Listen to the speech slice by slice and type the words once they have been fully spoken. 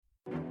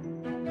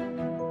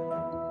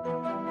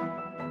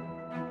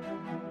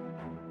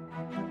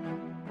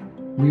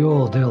We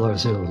all tell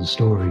ourselves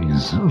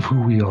stories of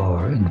who we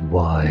are and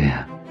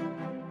why.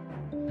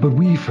 But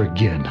we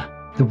forget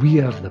that we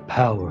have the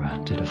power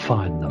to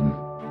define them.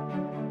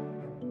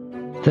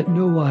 That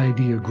no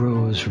idea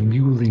grows from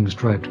muling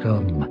striped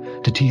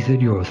gum to teeth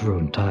at your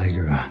throat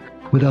tiger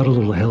without a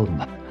little help,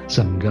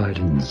 some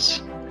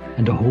guidance,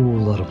 and a whole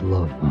lot of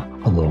love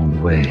along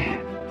the way.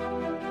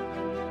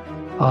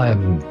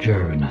 I'm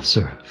Jaren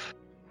Surf,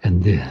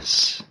 and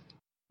this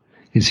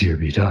is Here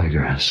Be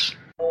Tigers.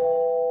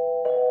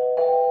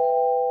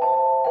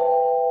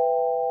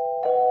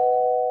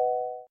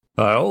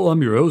 Hi all,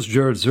 I'm your host,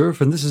 Jared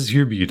Surf, and this is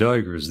Here Be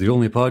Tigers, the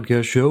only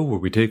podcast show where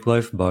we take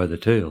life by the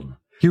tail.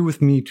 Here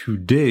with me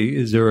today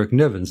is Eric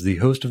Nevins, the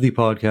host of the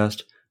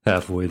podcast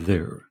Halfway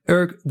There.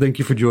 Eric, thank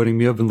you for joining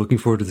me. I've been looking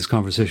forward to this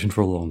conversation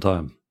for a long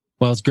time.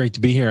 Well, it's great to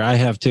be here. I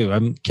have too.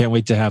 I can't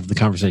wait to have the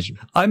conversation.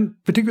 I'm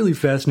particularly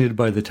fascinated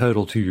by the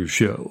title to your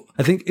show.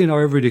 I think in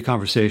our everyday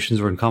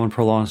conversations or in common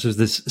parlance, there's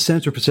this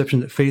sense or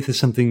perception that faith is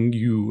something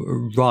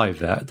you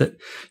arrive at, that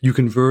you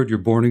convert, you're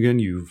born again,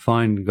 you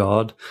find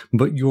God,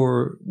 but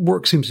your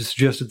work seems to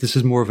suggest that this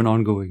is more of an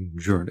ongoing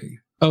journey.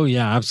 Oh,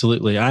 yeah,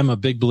 absolutely. I'm a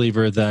big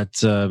believer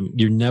that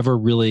you never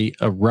really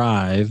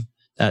arrive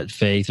at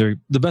faith, or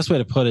the best way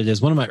to put it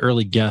is one of my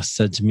early guests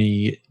said to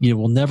me,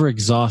 we'll never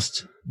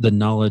exhaust the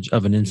knowledge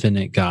of an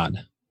infinite God.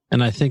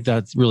 And I think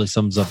that really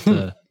sums up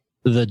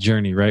the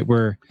journey, right?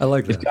 Where I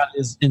like that. If God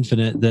is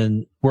infinite,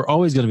 then we're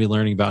always going to be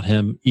learning about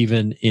him,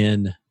 even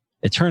in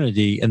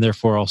eternity, and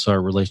therefore also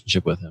our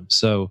relationship with him.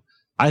 So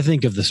I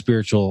think of the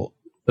spiritual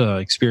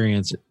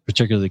experience,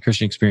 particularly the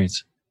Christian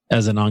experience,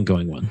 as an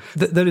ongoing one.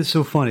 That is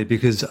so funny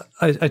because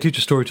I teach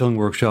a storytelling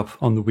workshop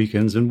on the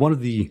weekends, and one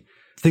of the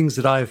things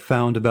that I've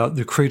found about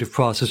the creative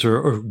process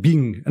or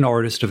being an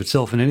artist of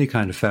itself in any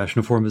kind of fashion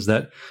or form is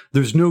that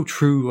there's no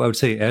true, I would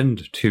say,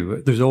 end to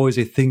it. There's always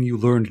a thing you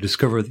learn to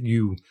discover that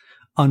you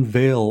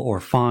unveil or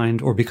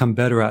find or become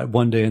better at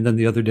one day, and then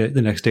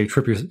the next day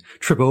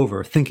trip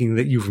over thinking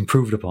that you've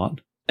improved upon.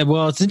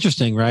 Well, it's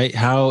interesting, right?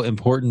 How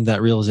important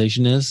that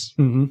realization is.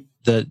 Mm-hmm.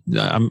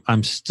 That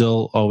I'm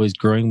still always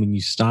growing. When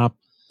you stop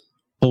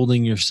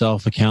holding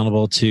yourself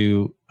accountable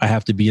to, I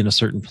have to be in a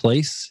certain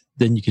place,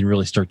 then you can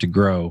really start to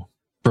grow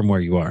from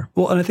where you are.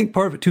 Well, and I think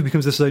part of it too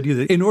becomes this idea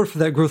that in order for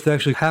that growth to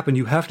actually happen,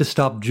 you have to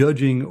stop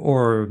judging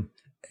or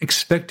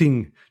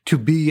expecting to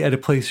be at a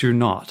place you're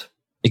not.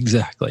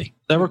 Exactly.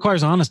 That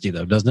requires honesty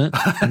though, doesn't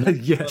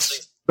it? Yes.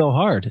 It's so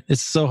hard.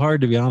 It's so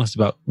hard to be honest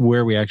about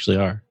where we actually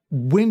are.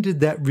 When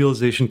did that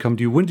realization come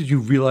to you? When did you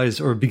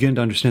realize or begin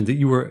to understand that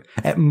you were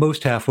at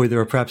most halfway there,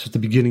 or perhaps at the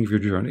beginning of your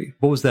journey?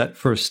 What was that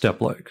first step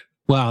like?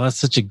 Wow, that's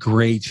such a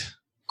great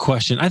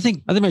question. I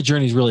think my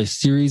journey is really a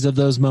series of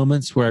those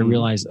moments where I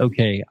realized,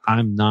 okay,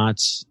 I'm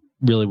not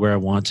really where I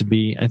want to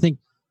be. I think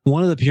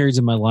one of the periods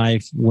in my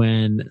life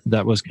when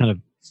that was kind of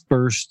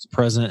first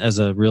present as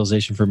a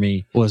realization for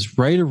me was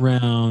right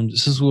around,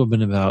 this would have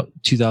been about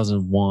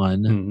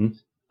 2001,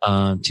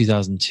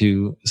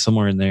 2002,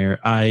 somewhere in there.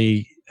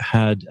 I'd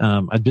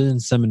been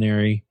in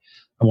seminary.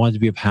 I wanted to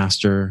be a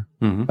pastor.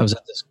 I was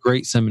at this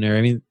great seminary.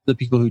 I mean, the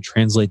people who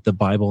translate the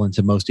Bible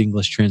into most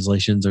English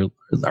translations are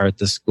at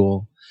this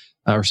school.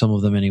 Or some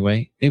of them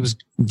anyway. It was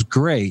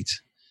great,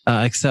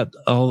 except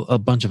a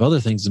bunch of other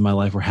things in my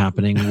life were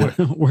happening.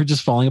 We're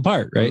just falling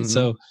apart, right?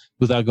 So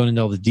without going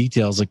into all the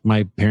details, like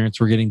my parents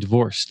were getting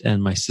divorced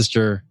and my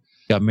sister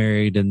got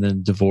married and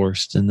then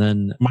divorced. And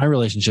then my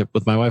relationship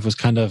with my wife was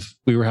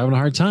we were having a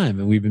hard time,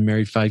 and we've been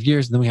married 5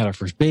 years, and then we had our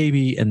first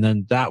baby. And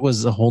then that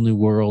was a whole new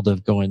world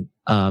of going,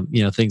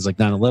 things like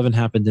 9/11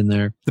 happened in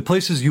there. The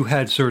places you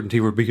had certainty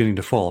were beginning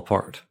to fall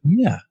apart.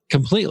 Yeah,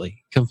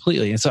 completely.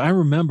 And so I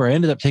remember I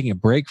ended up taking a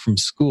break from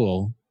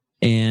school.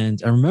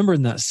 And I remember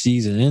in that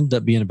season, it ended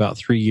up being about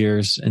 3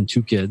 years and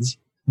 2 kids,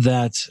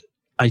 that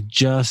I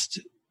just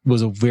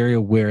was very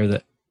aware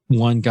that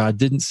one, God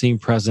didn't seem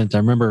present. I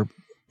remember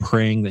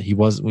praying that he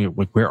wasn't,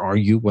 like, where are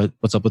you?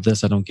 What's up with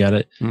this? I don't get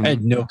it. I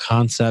had no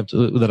concept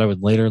that I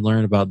would later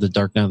learn about the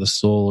dark night of the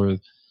soul or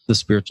the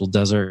spiritual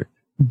desert.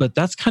 But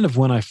that's kind of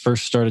when I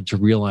first started to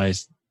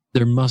realize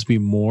there must be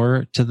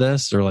more to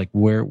this, or like,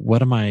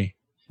 what am I?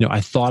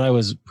 I thought I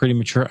was pretty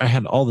mature. I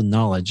had all the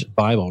knowledge,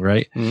 Bible,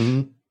 right?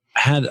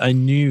 I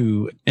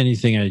knew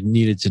anything I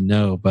needed to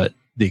know, but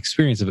the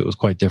experience of it was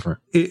quite different.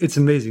 It's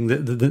amazing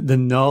that the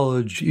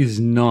knowledge is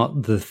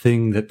not the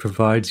thing that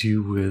provides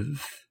you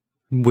with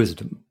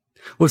wisdom.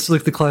 Well, it's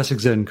like the classic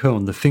Zen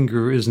koan. The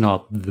finger is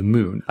not the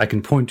moon. I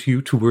can point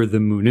you to where the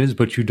moon is,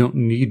 but you don't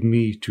need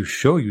me to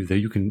show you that.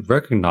 You can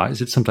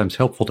recognize it's sometimes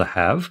helpful to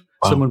have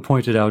someone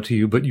point it out to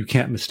you, but you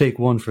can't mistake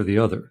one for the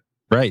other.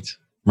 Right,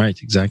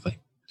 exactly.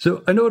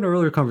 So I know in our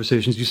earlier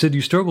conversations, you said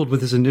you struggled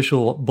with this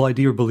initial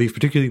idea or belief,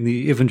 particularly in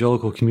the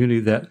evangelical community,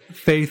 that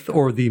faith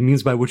or the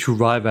means by which you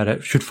arrive at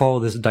it should follow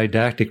this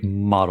didactic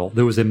model.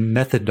 There was a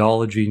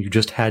methodology and you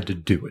just had to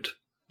do it.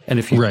 And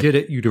if you did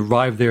it, you'd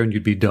arrive there and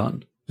you'd be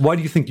done. Why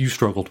do you think you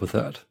struggled with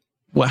that?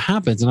 What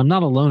happens, and I'm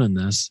not alone in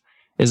this,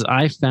 is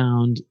I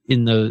found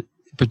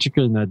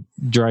particularly in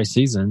that dry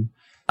season,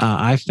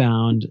 I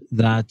found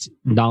that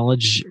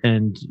knowledge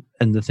and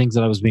the things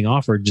that I was being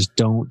offered just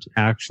don't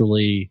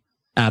actually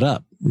add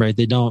up, right?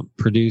 They don't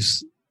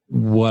produce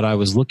what I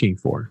was looking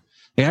for.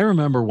 Like, I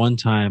remember one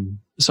time,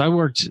 so I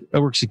worked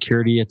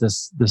security at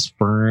this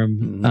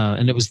firm,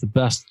 and it was the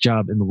best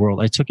job in the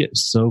world. I took it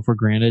so for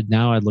granted.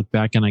 Now I look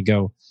back and I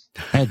go,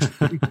 I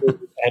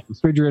had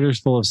refrigerators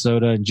full of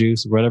soda and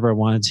juice, whatever I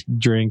wanted to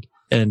drink.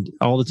 And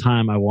all the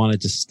time I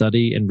wanted to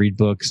study and read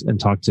books and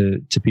talk to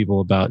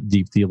people about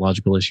deep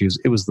theological issues.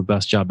 It was the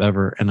best job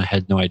ever. And I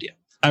had no idea.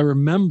 I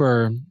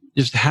remember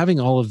just having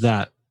all of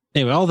that.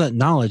 Anyway, all that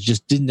knowledge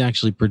just didn't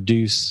actually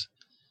produce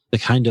the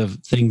kind of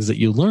things that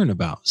you learn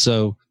about.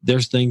 So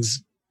there's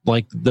things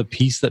like the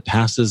peace that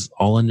passes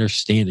all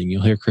understanding.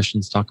 You'll hear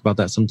Christians talk about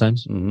that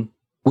sometimes. Mm-hmm.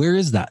 Where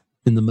is that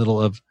in the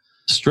middle of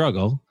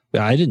struggle?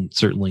 I didn't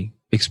certainly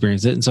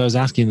experience it. And so I was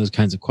asking those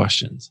kinds of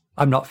questions.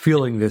 I'm not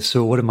feeling this,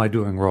 so what am I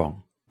doing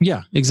wrong?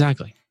 Yeah,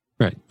 exactly.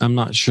 Right. I'm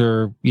not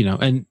sure,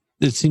 and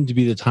it seemed to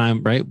be the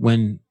time, right,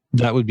 when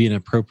that would be an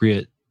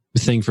appropriate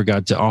thing for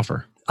God to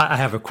offer. I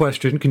have a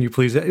question. Can you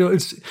please?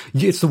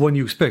 It's the one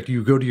you expect.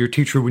 You go to your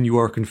teacher when you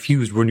are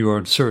confused, when you are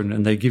uncertain,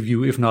 and they give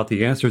you, if not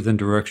the answer, then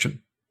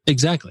direction.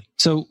 Exactly.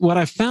 So what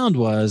I found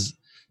was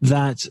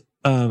that,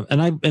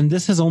 and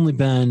this has only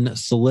been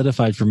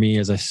solidified for me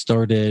as I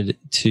started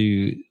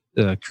to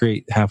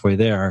create Halfway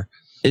There,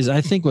 is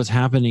I think what's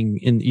happening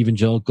in the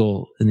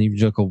evangelical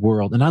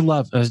world, and I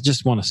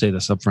just want to say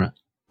this up front.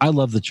 I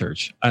love the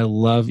church. I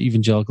love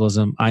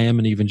evangelicalism. I am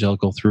an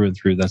evangelical through and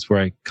through. That's where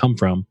I come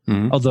from.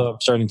 Mm-hmm. Although I'm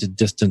starting to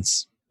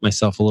distance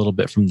myself a little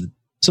bit from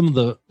some of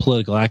the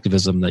political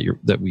activism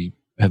that we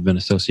have been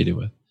associated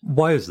with.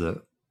 Why is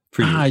that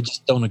for you? I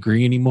just don't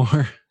agree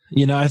anymore.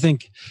 I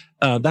think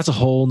that's a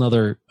whole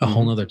nother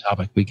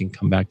topic we can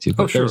come back to.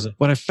 But sure.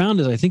 What I found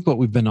is I think what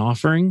we've been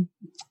offering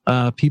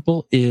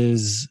people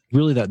is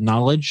really that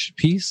knowledge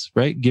piece,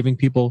 right? Giving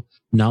people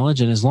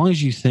knowledge. And as long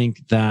as you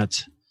think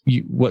that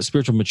what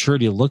spiritual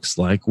maturity looks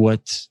like,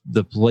 what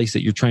the place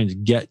that you're trying to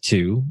get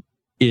to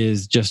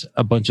is just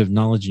a bunch of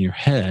knowledge in your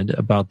head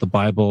about the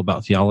Bible,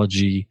 about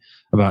theology,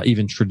 about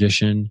even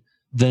tradition,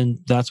 then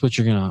that's what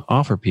you're going to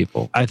offer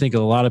people. I think a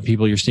lot of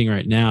people you're seeing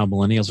right now,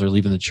 millennials are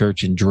leaving the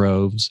church in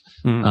droves.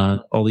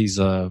 All these,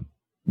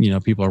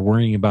 people are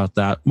worrying about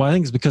that. Well, I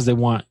think it's because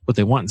what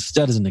they want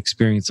instead is an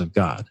experience of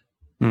God.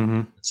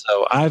 Mm-hmm.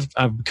 So I've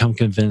become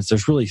convinced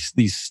there's really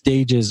these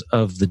stages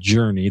of the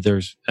journey.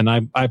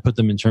 I put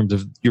them in terms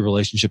of your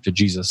relationship to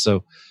Jesus.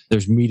 So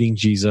there's meeting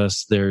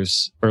Jesus,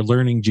 or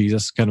learning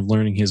Jesus, kind of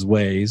learning his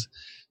ways,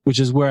 which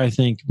is where I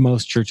think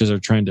most churches are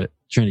trying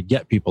to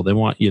get people. They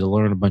want you to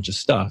learn a bunch of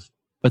stuff.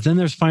 But then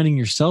there's finding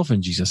yourself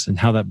in Jesus and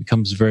how that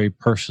becomes very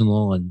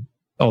personal, and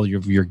all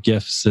your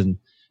gifts and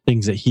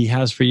things that he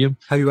has for you.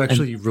 How you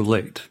actually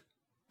relate.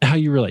 How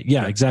you relate.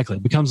 Yeah, exactly.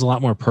 It becomes a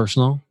lot more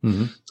personal.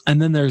 Mm-hmm. And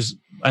then there's,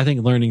 I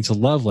think, learning to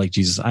love like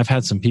Jesus. I've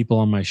had some people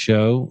on my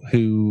show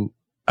who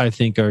I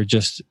think are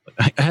just,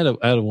 I had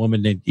a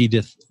woman named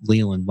Edith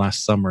Leland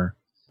last summer,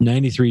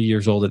 93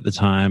 years old at the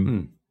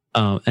time.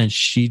 And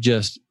she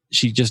just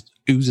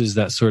oozes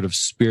that sort of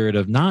spirit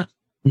of not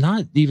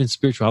even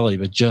spirituality,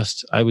 but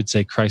just, I would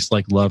say,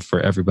 Christ-like love for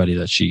everybody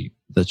that she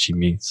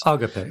meets.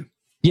 Agape.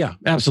 Yeah,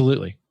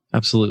 absolutely.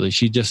 Absolutely.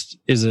 She just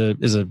is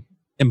a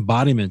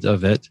embodiment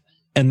of it.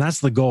 And that's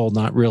the goal,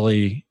 not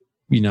really,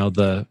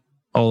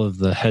 all of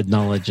the head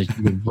knowledge. You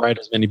can write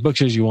as many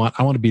books as you want.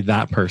 I want to be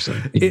that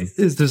person.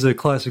 There's a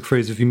classic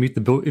phrase: if you meet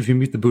the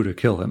Buddha,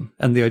 kill him.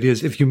 And the idea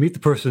is, if you meet the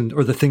person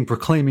or the thing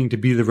proclaiming to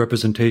be the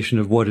representation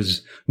of what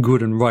is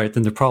good and right,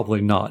 then they're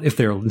probably not. If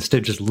they're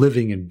instead just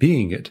living and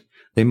being it,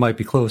 they might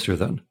be closer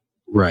then.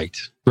 Right.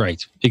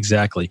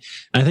 Exactly.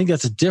 And I think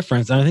that's a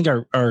difference. And I think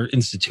our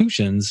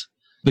institutions,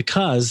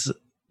 because,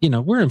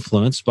 we're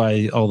influenced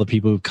by all the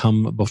people who've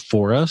come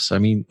before us. I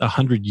mean,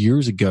 100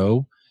 years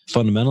ago,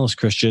 fundamentalist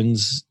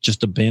Christians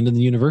just abandoned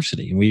the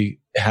university. And we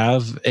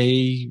have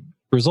a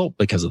result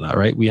because of that,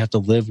 right? We have to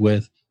live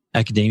with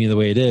academia the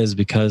way it is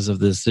because of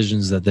the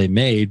decisions that they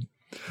made.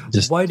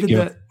 Why did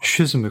that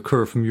schism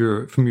occur from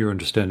your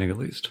understanding, at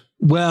least?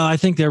 Well, I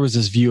think there was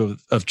this view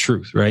of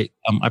truth, right?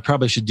 I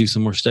probably should do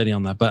some more study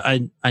on that, but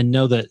I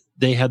know that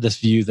they had this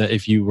view that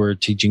if you were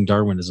teaching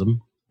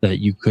Darwinism, that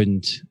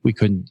we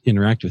couldn't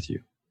interact with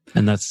you.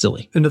 And that's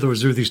silly. In other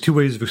words, there are these two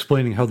ways of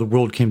explaining how the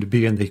world came to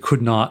be, and they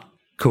could not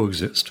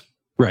coexist.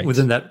 Right.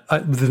 Within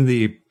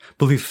the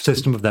belief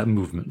system of that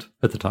movement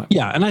at the time.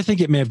 Yeah. And I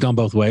think it may have gone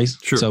both ways.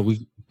 Sure. So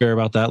we care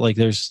about that. Like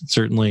there's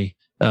certainly,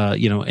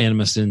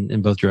 animus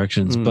in both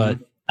directions, but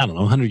I don't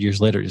know, 100 years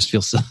later, it just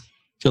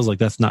feels like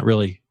that's not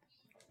really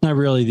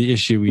the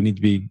issue we need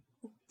to be.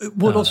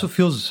 Well, it also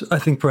feels, I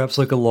think, perhaps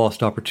like a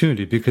lost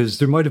opportunity, because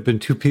there might have been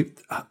two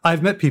people.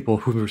 I've met people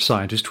who were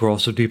scientists who are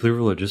also deeply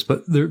religious,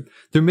 but there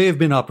may have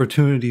been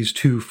opportunities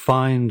to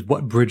find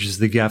what bridges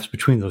the gaps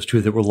between those two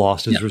that were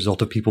lost as a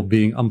result of people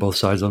being on both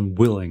sides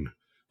unwilling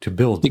to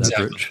build that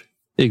bridge.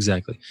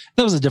 Exactly.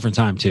 That was a different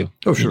time too.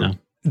 Oh, sure.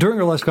 During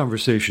our last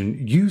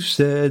conversation, you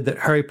said that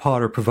Harry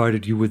Potter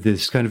provided you with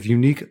this kind of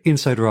unique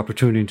insight or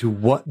opportunity into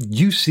what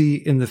you see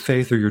in the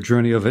faith or your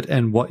journey of it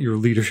and what your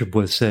leadership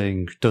was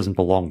saying doesn't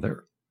belong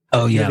there.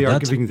 Oh, yeah. They are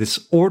giving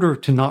this order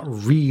to not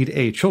read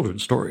a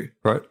children's story,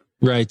 right?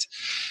 Right.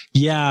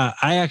 Yeah,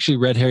 I actually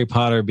read Harry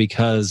Potter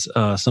because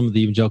some of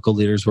the evangelical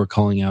leaders were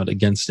calling out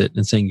against it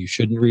and saying you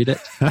shouldn't read it.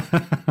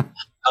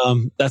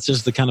 That's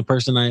just the kind of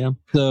person I am.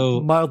 So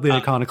mildly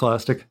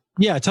iconoclastic.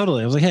 Yeah,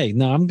 totally. I was like, hey,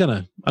 no, I'm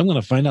gonna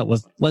find out.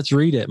 Let's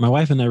read it. My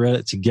wife and I read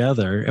it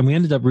together, and we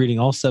ended up reading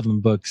all 7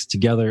 books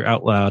together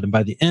out loud. And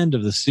by the end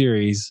of the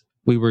series,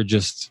 we were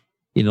just,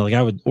 like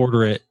I would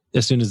order it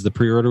as soon as the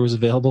pre-order was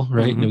available,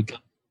 right? Mm-hmm. And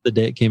the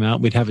day it came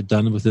out, we'd have it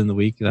done within the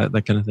week, that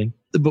kind of thing.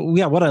 But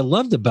yeah, what I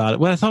loved about it,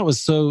 what I thought was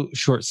so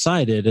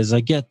short-sighted is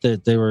I get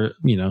that they were,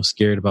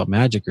 scared about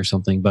magic or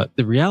something, but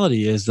the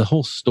reality is the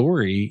whole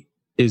story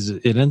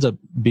it ends up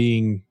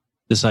being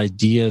this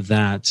idea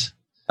that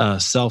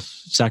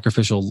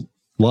self-sacrificial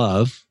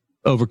love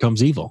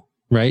overcomes evil,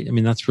 right? I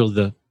mean, that's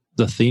really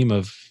the theme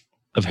of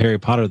Harry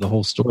Potter, the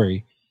whole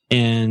story.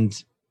 And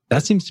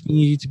that seems to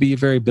me to be a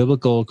very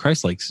biblical,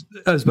 Christ-like.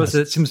 I was about to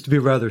say, it seems to be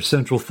rather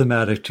central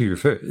thematic to your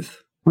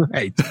faith.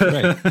 Right.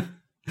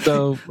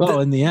 So,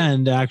 in the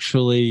end,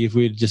 actually, if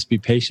we'd just be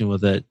patient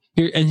with it.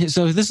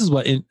 So this is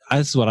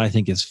what I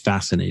think is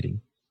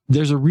fascinating.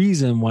 There's a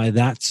reason why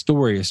that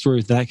story, a story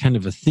with that kind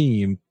of a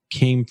theme,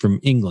 came from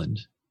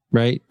England,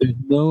 right? There's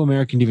no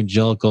American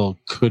evangelical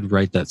could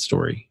write that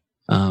story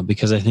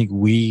because I think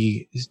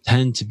we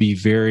tend to be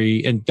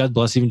very, and God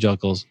bless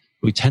evangelicals,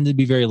 we tend to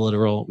be very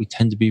literal. We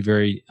tend to be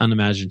very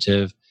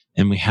unimaginative,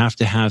 and we have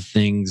to have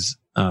things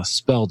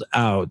spelled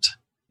out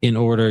in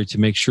order to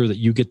make sure that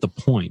you get the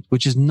point,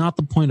 which is not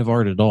the point of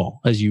art at all,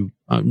 as you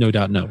no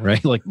doubt know,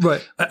 right?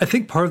 Right. I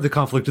think part of the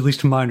conflict, at least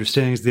to my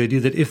understanding, is the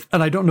idea that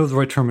and I don't know the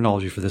right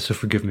terminology for this, so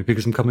forgive me,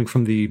 because I'm coming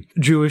from the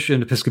Jewish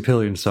and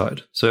Episcopalian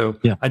side. So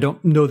yeah. I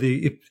don't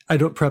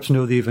perhaps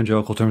know the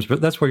evangelical terms,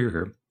 but that's why you're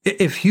here.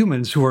 If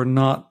humans who are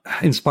not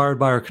inspired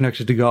by or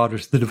connected to God or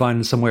to the divine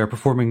in some way are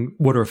performing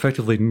what are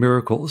effectively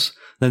miracles,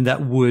 then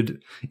that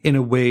would, in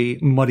a way,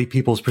 muddy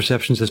people's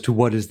perceptions as to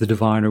what is the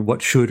divine or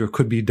what should or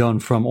could be done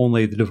from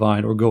only the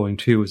divine or going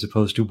to, as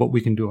opposed to what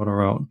we can do on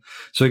our own.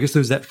 So I guess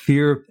there's that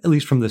fear, at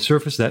least from the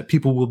surface, that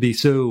people will be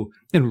so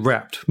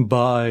enwrapped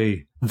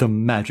by the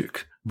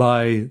magic,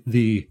 by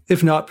the,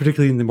 if not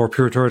particularly in the more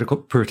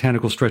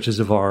puritanical stretches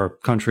of our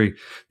country,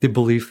 the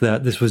belief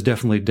that this was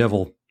definitely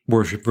devil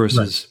worship versus...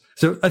 Right.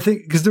 So I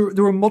think, because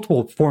there were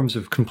multiple forms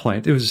of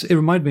complaint. It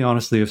reminded me,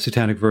 honestly, of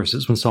Satanic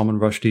Verses when Salman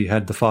Rushdie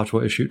had the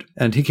fatwa issued.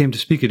 And he came to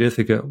speak at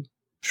Ithaca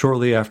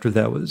shortly after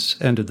that was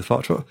ended, the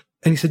fatwa.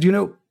 And he said,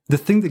 the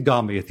thing that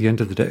got me at the end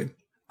of the day,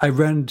 I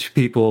ran into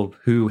people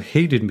who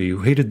hated me,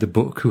 who hated the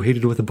book, who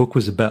hated what the book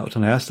was about.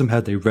 And I asked them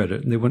had they read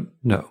it. And they went,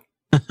 no.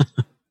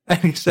 And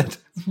he said,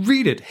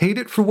 read it. Hate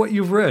it for what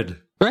you've read.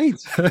 Right.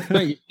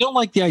 You don't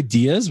like the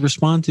ideas,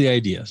 respond to the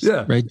ideas.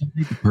 Yeah. Right. Don't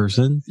hate the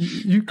person.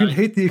 You can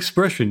hate the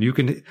expression. You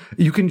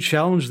can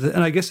challenge the,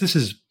 and I guess this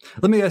is,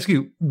 let me ask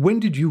you, when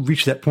did you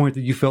reach that point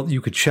that you felt you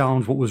could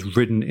challenge what was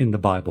written in the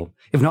Bible,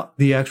 if not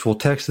the actual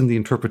text and the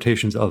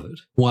interpretations of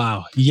it?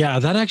 Wow. Yeah.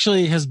 That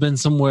actually has been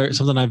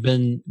something I've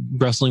been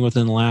wrestling with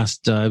in the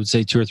last, I would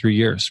say 2 or 3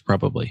 years,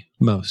 probably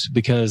most,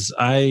 because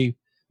I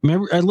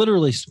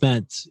literally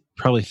spent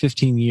probably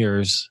 15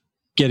 years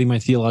getting my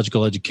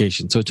theological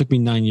education. So it took me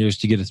 9 years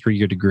to get a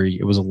 3-year degree.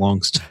 It was a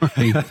long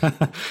story.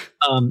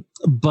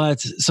 But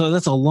so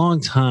that's a long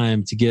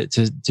time to get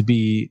to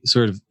be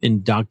sort of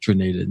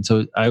indoctrinated. And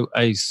so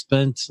I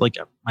spent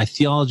my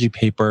theology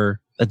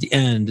paper at the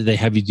end, they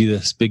have you do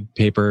this big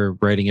paper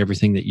writing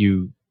everything that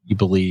you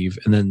believe,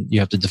 and then you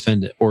have to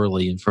defend it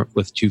orally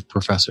with 2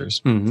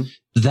 professors. Mm-hmm.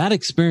 That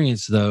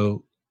experience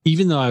though,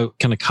 even though I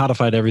kind of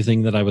codified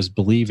everything that I was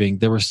believing,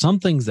 there were some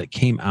things that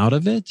came out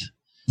of it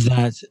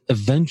that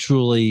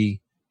eventually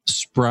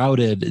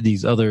sprouted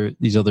these other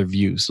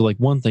views. So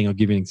one thing, I'll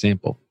give you an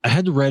example. I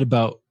had to write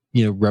about,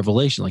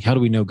 revelation. How do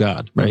we know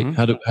God, right?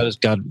 Mm-hmm. How does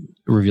God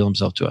reveal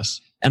himself to us?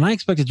 And I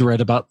expected to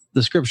write about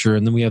the scripture.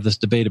 And then we have this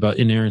debate about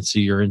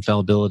inerrancy or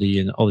infallibility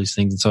and all these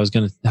things. And so I was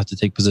going to have to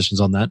take positions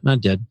on that. And I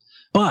did.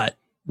 But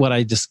what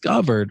I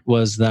discovered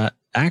was that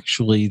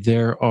actually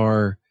there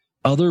are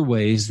other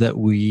ways that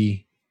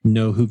we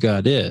know who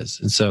God is.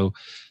 And so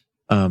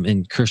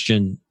in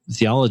Christian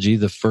theology,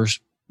 the first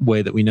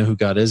way that we know who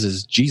God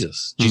is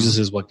Jesus. Mm-hmm. Jesus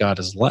is what God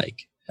is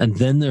like. And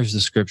then there's the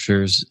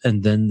scriptures,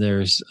 and then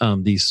there's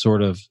these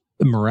sort of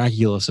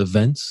miraculous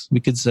events,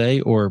 we could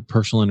say, or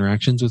personal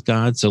interactions with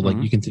God. So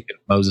you can think of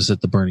Moses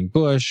at the burning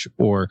bush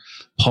or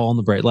Paul in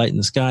the bright light in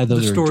the sky.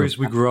 Those are stories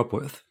we grew up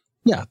with.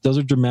 Yeah, those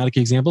are dramatic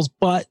examples.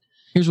 But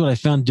here's what I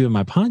found doing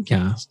my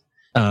podcast.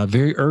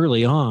 Very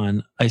early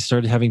on, I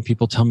started having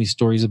people tell me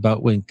stories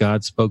about when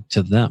God spoke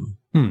to them.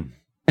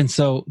 And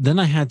so then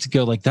I had to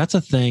go, that's a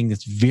thing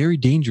that's very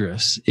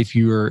dangerous if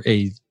you're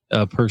a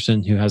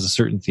person who has a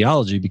certain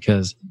theology,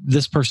 because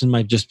this person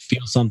might just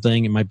feel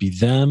something, it might be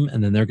them,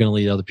 and then they're going to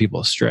lead other people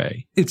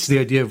astray. It's the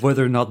idea of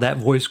whether or not that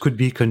voice could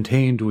be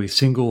contained to a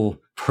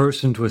single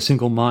person to a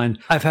single mind.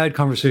 I've had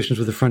conversations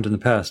with a friend in the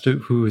past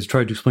who has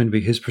tried to explain to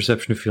me his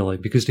perception of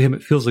feeling, because to him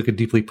it feels like a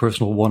deeply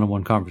personal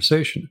one-on-one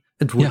conversation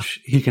into which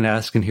he can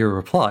ask and hear a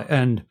reply.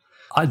 And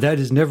that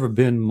has never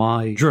been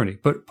my journey,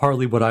 but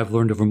partly what I've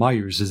learned over my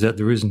years is that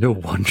there is no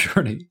one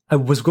journey. I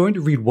was going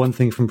to read one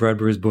thing from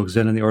Bradbury's book,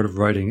 Zen and the Art of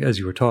Writing, as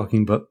you were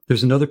talking, but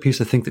there's another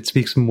piece I think that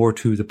speaks more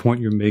to the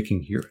point you're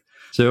making here.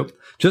 So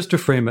just to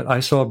frame it,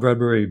 I saw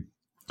Bradbury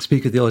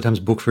speak at the LA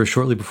Times Book Fair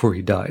shortly before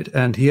he died,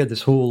 and he had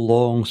this whole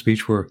long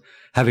speech where,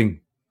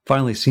 having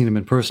finally seen him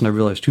in person, I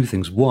realized two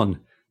things. One,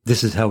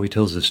 this is how he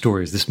tells his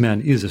stories. This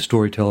man is a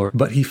storyteller.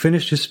 But he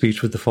finished his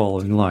speech with the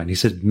following line. He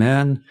said,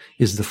 "Man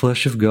is the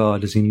flesh of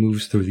God as he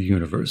moves through the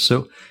universe."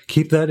 So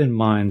keep that in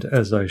mind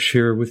as I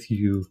share with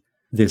you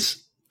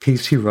this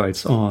piece he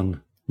writes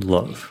on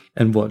love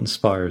and what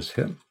inspires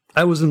him.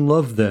 "I was in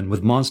love then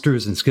with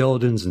monsters and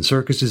skeletons and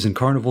circuses and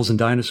carnivals and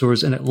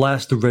dinosaurs, and at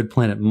last the red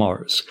planet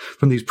Mars.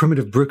 From these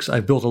primitive bricks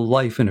I built a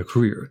life and a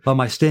career. By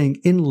my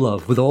staying in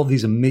love with all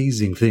these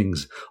amazing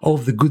things, all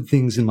of the good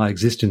things in my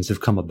existence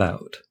have come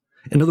about."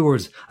 In other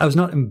words, I was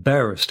not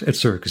embarrassed at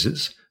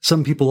circuses.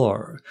 Some people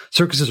are.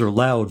 Circuses are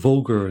loud,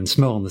 vulgar, and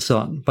smell in the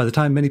sun. By the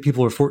time many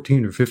people are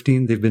 14 or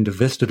 15, they've been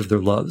divested of their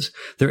loves,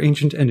 their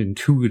ancient and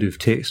intuitive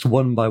taste,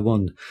 one by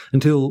one,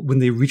 until when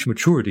they reach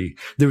maturity,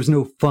 there is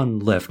no fun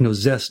left, no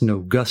zest, no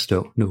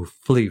gusto, no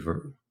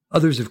flavor.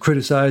 Others have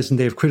criticized, and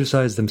they have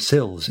criticized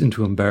themselves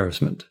into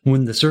embarrassment.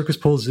 When the circus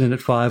pulls in at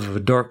 5 of a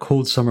dark,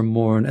 cold summer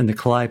morn, and the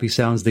calliope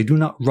sounds, they do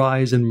not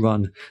rise and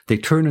run. They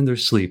turn in their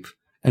sleep,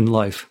 and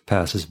life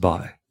passes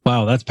by.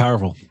 Wow, that's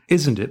powerful.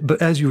 Isn't it?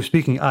 But as you were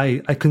speaking, I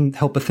couldn't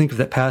help but think of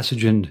that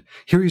passage, and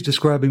here he's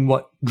describing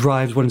what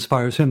drives, what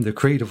inspires him, the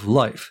creative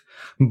life.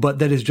 But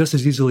that is just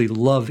as easily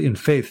love in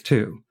faith,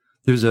 too.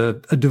 There's a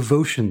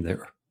devotion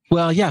there.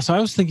 Well, yeah, so I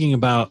was thinking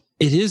about,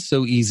 it is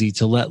so easy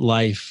to let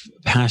life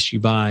pass you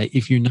by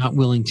if you're not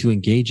willing to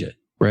engage it,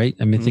 right?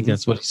 I mean, I think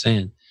that's what he's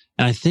saying.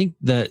 And I think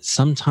that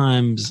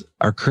sometimes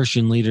our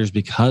Christian leaders,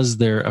 because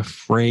they're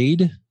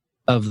afraid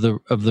of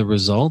the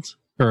result,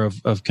 or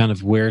of kind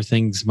of where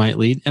things might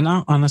lead. And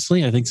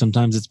honestly, I think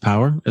sometimes it's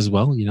power as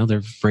well. You know, they're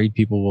afraid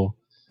people will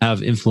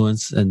have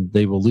influence and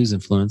they will lose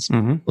influence. It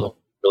don't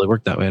really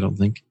work that way, I don't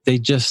think.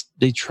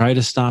 They try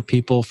to stop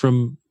people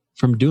from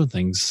doing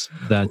things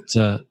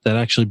that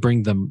actually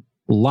bring them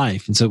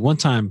life. And so one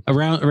time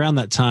around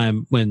that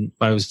time when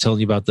I was telling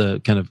you about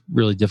the kind of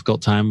really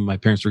difficult time when my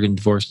parents were getting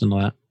divorced and all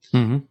that,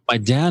 my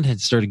dad had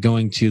started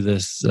going to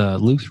this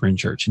Lutheran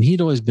church, and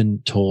he'd always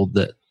been told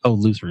that, oh,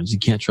 Lutherans, you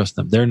can't trust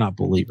them. They're not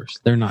believers.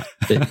 They're not,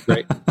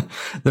 right?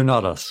 They're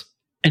not us.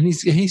 And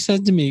he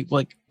said to me,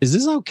 like, is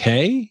this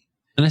okay?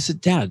 And I said,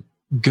 Dad,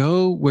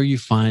 go where you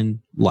find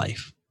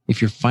life.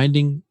 If you're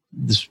finding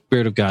the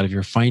Spirit of God, if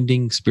you're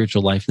finding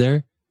spiritual life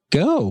there,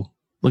 go.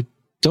 Like,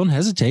 don't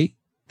hesitate.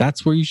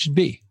 That's where you should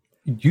be.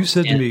 You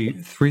said to me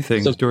 3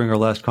 things during our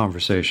last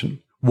conversation.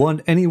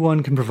 1,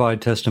 anyone can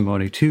provide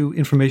testimony. 2,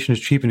 information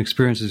is cheap and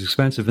experience is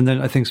expensive. And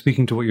then I think,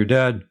 speaking to what your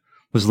dad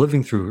was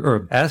living through,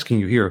 or asking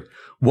you here,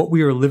 what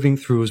we are living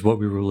through is what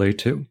we relate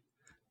to.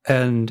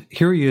 And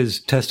here he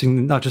is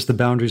testing not just the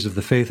boundaries of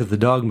the faith of the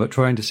dogma, but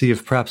trying to see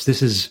if perhaps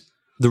this is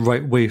the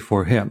right way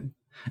for him.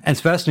 And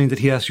it's fascinating that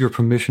he asked your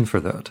permission for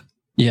that.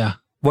 Yeah.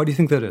 Why do you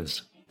think that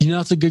is? You know,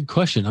 that's a good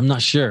question. I'm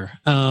not sure.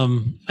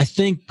 I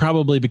think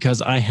probably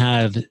because I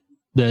had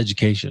the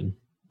education,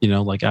 you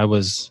know, like I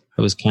was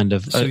kind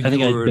of, So I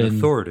think you were an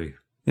authority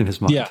in his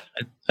mind. Yeah,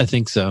 I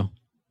think so.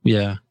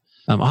 Yeah.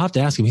 I'll have to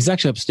ask him. He's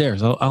actually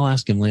upstairs. I'll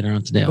ask him later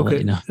on today. I'll let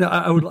you know. No,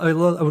 I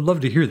would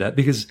love to hear that,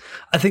 because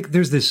I think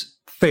there's this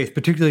faith,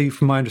 particularly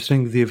from my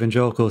understanding of the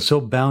evangelical, is so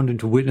bound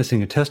into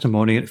witnessing a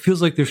testimony. And it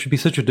feels like there should be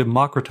such a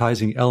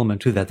democratizing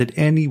element to that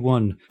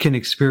anyone can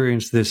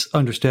experience this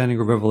understanding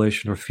or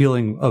revelation or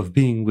feeling of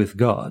being with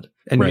God.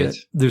 And yet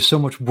there's so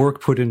much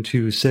work put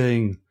into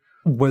saying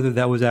whether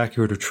that was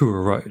accurate or true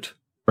or right.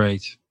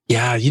 Right.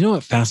 Yeah, you know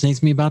what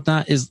fascinates me about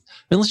that is,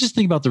 and let's just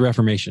think about the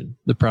Reformation,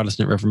 the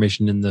Protestant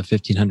Reformation in the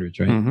 1500s,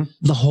 right?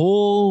 The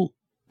whole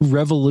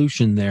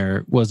revolution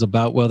there was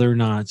about whether or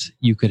not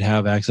you could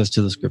have access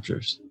to the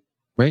scriptures,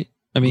 right?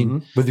 I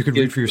mean, whether you could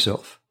read for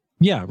yourself.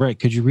 Yeah, right.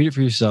 Could you read it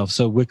for yourself?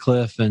 So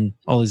Wycliffe and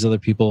all these other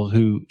people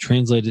who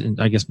translated,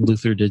 and I guess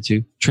Luther did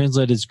too,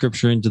 translated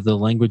scripture into the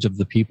language of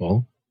the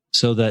people,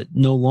 so that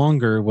no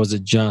longer was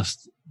it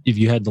just if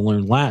you had to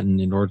learn Latin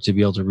in order to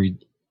be able to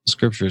read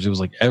scriptures. It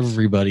was like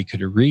everybody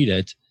could read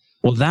it.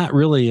 Well, that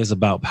really is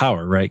about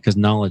power, right? Because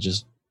knowledge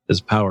is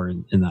power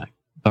in that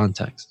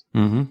context.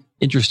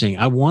 Interesting.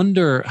 I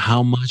wonder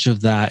how much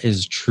of that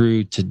is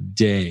true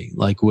today,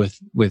 like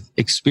with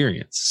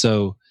experience.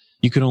 So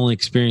you can only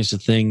experience the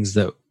things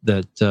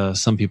that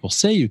some people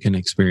say you can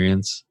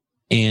experience.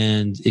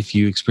 And if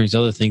you experience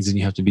other things, then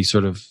you have to be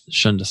sort of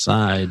shunned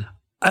aside.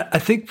 I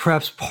think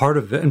perhaps part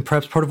of it, and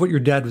perhaps part of what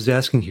your dad was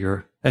asking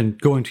here and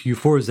going to you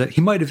for, is that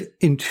he might have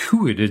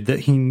intuited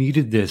that he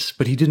needed this,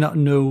 but he did not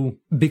know,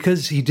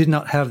 because he did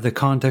not have the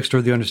context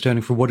or the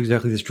understanding for what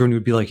exactly this journey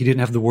would be like. He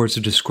didn't have the words to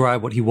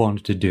describe what he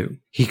wanted to do.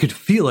 He could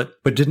feel it,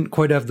 but didn't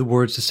quite have the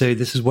words to say,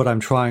 this is what I'm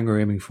trying or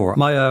aiming for.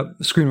 My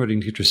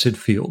screenwriting teacher, Sid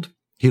Field,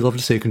 he loved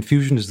to say,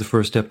 confusion is the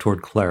first step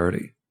toward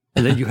clarity.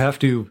 And then you have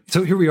to,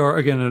 so here we are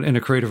again in a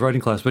creative writing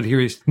class, but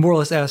here he's more or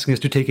less asking us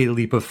to take a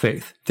leap of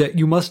faith, that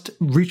you must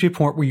reach a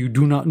point where you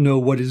do not know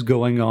what is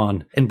going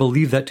on and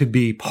believe that to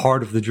be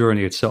part of the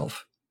journey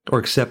itself, or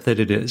accept that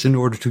it is, in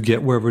order to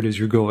get wherever it is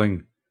you're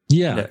going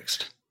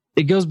next.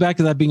 It goes back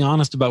to that being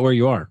honest about where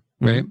you are,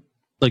 right?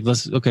 Like,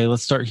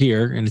 let's start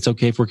here. And it's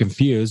okay if we're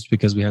confused,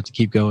 because we have to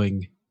keep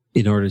going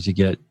in order to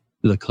get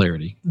the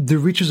clarity. There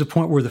reaches a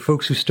point where the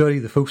folks who study,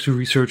 the folks who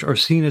research, are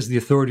seen as the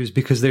authorities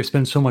because they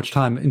spend so much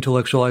time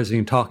intellectualizing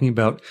and talking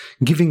about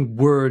giving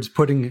words,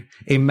 putting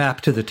a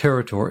map to the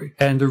territory.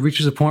 And there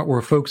reaches a point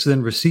where folks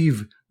then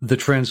receive the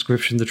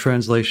transcription, the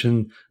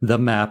translation, the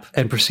map,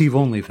 and perceive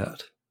only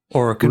that,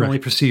 or can only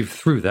perceive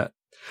through that.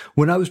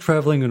 When I was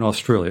traveling in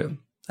Australia,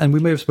 and we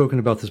may have spoken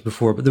about this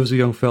before, but there was a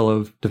young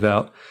fellow,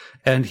 devout,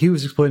 and he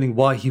was explaining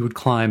why he would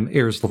climb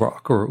Ayers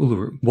Rock or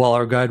Uluru, while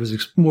our guide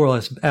was more or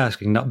less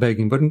asking, not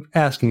begging, but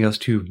asking us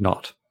to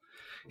not.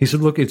 He said,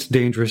 look, it's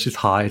dangerous, it's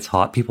high, it's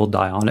hot, people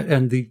die on it,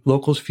 and the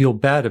locals feel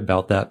bad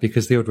about that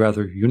because they would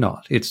rather you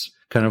not. It's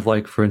kind of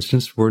like, for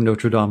instance, were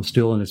Notre Dame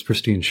still in its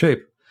pristine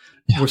shape,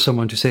 were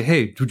someone to say,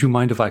 hey, would you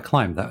mind if I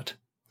climb that?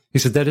 He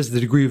said, that is the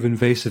degree of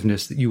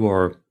invasiveness that you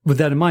are. With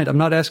that in mind, I'm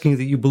not asking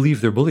that you believe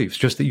their beliefs,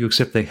 just that you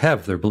accept they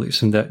have their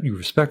beliefs and that you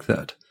respect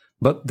that.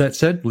 But that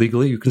said,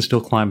 legally, you can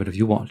still climb it if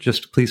you want.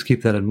 Just please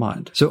keep that in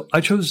mind. So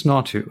I chose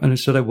not to, and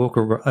instead I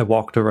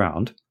walked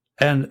around,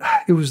 and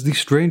it was the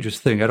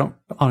strangest thing. I don't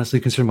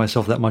honestly consider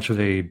myself that much of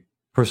a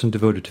person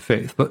devoted to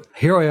faith, but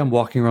here I am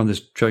walking around this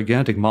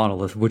gigantic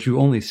monolith, which you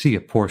only see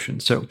a portion.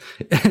 So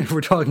if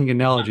we're talking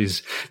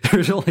analogies,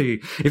 there's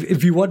only,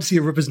 if you want to see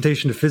a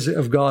representation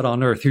of God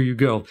on earth, here you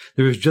go.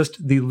 There is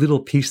just the little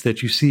piece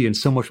that you see and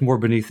so much more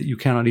beneath that you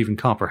cannot even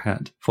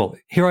comprehend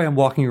fully. Here I am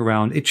walking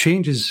around. It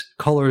changes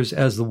colors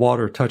as the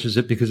water touches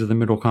it because of the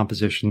mineral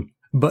composition.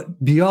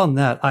 But beyond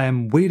that, I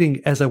am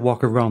waiting as I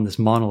walk around this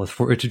monolith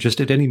for it to just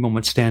at any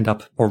moment stand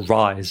up or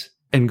rise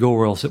and go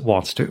where else it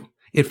wants to.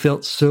 It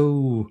felt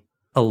so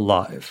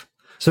alive.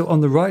 So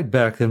on the ride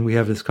back, then we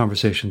have this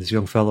conversation, this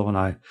young fellow and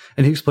I,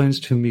 and he explains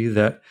to me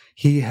that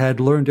he had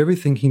learned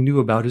everything he knew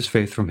about his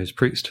faith from his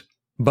priest.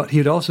 But he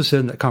had also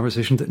said in that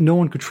conversation that no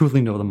one could truly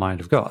know the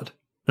mind of God.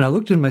 And I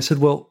looked at him and I said,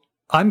 well,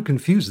 I'm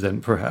confused then,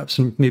 perhaps,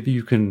 and maybe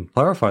you can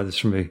clarify this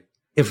for me.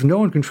 If no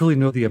one can truly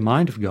know the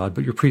mind of God,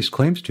 but your priest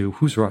claims to,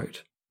 who's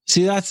right?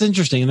 See, that's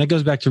interesting. And that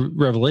goes back to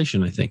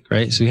Revelation, I think,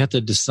 right? So you have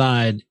to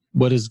decide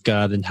what is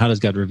God and how does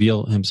God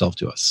reveal himself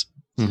to us?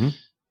 Mm-hmm.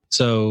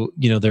 So,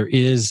 there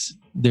is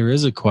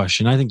a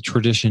question. I think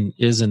tradition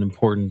is an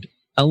important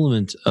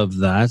element of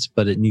that,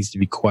 but it needs to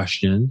be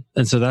questioned.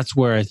 And so that's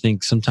where I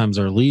think sometimes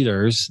our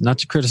leaders, not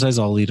to criticize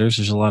all leaders,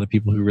 there's a lot of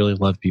people who really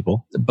love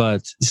people,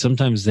 but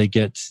sometimes they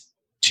get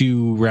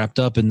too wrapped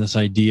up in this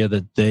idea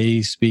that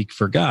they speak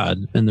for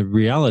God. And the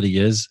reality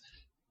is,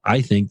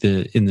 I think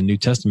that in the New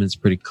Testament, it's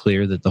pretty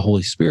clear that the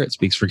Holy Spirit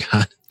speaks for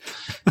God.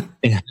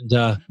 And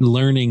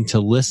learning to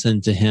listen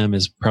to him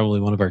is probably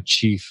one of our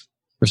chief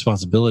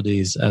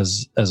responsibilities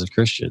as a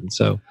Christian.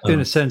 So in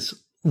a sense,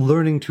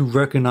 learning to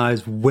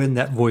recognize when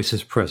that voice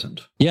is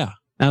present. Yeah,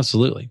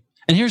 absolutely.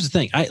 And here's the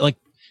thing.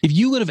 If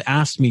you would have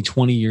asked me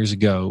 20 years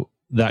ago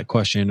that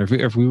question, or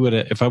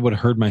if I would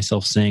have heard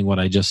myself saying what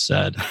I just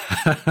said,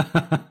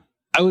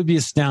 I would be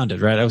astounded,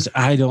 right?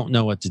 I don't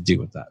know what to do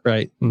with that,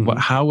 right? Mm-hmm.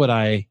 How would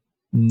I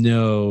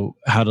know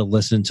how to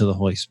listen to the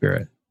Holy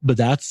Spirit? But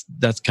that's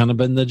kind of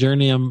been the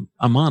journey I'm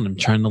on. I'm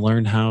trying to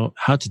learn how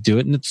to do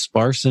it, and it's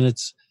sparse and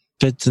it's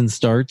fits and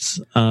starts.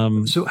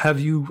 So have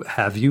you,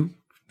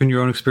 in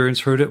your own experience,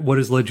 heard it? What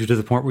has led you to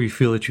the point where you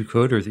feel that you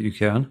could or that you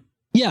can?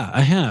 Yeah,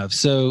 I have.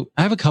 So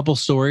I have a couple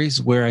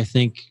stories where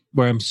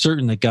I'm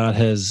certain that God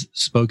has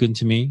spoken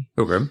to me.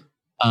 Okay.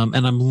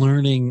 And I'm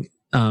learning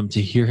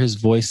to hear his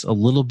voice a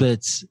little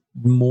bit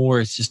more.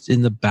 It's just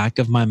in the back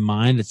of my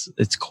mind.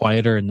 It's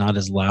quieter and not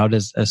as loud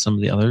as some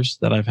of the others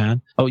that I've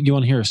had. Oh, you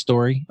want to hear a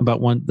story about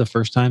the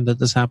first time that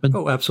this happened?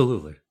 Oh,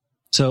 absolutely.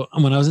 So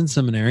when I was in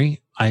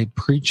seminary, I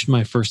preached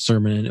my first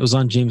sermon, and it was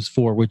on James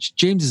 4, which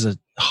James is a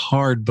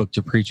hard book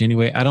to preach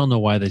anyway. I don't know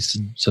why they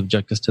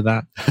subject us to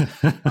that,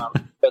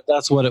 but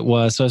that's what it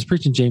was. So I was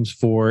preaching James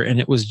 4,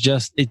 and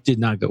it did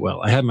not go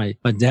well. I had my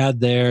dad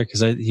there because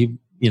he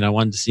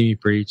wanted to see me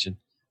preach, and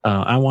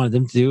I wanted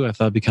him to do. I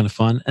thought it'd be kind of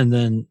fun, and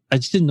then I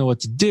just didn't know what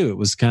to do. It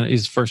was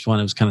his first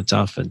one. It was kind of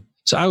tough, and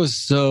so I was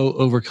so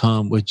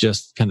overcome with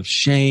just kind of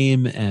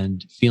shame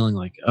and feeling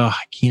like, oh,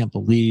 I can't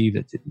believe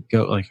it didn't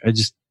go.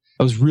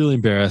 I was really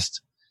embarrassed.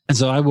 And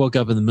so I woke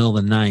up in the middle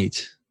of the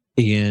night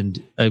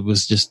and I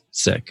was just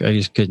sick. I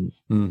just couldn't.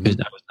 I was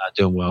not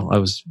doing well. I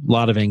was a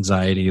lot of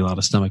anxiety, a lot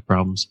of stomach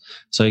problems.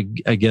 So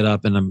I get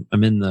up and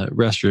I'm in the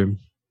restroom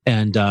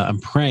and I'm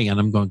praying and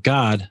I'm going,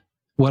 God,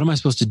 what am I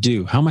supposed to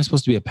do? How am I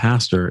supposed to be a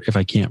pastor if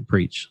I can't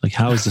preach? Like,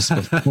 how is this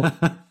supposed to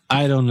work?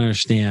 I don't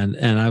understand.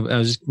 And I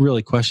was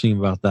really questioning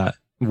about that.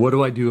 What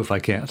do I do if I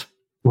can't?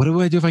 What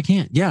do I do if I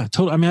can't? Yeah,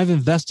 totally. I mean, I've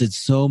invested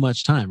so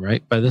much time,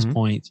 right? By this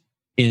point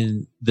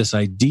in this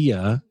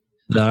idea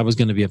that I was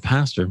going to be a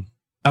pastor,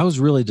 I was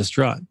really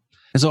distraught.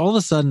 And so all of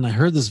a sudden I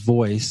heard this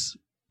voice,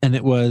 and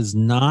it was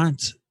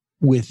not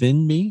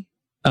within me.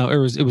 It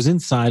was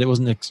inside. It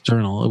wasn't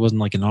external. It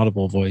wasn't like an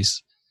audible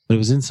voice, but it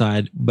was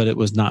inside, but it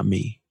was not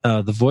me.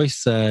 The voice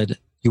said,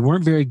 "You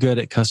weren't very good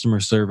at customer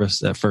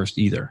service at first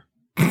either."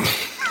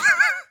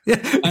 Yeah,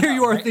 here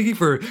you are thinking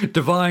for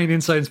divine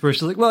insight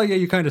inspiration. Like, well, yeah,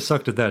 you kind of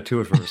sucked at that too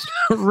at first.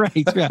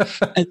 Right. Yeah.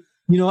 And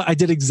I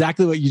did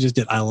exactly what you just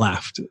did. I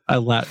laughed,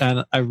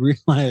 and I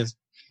realized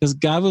because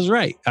God was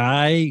right.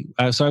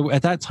 So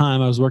at that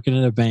time I was working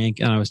in a bank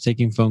and I was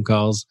taking phone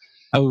calls.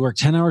 I would work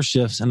 10-hour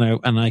shifts, and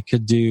I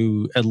could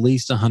do at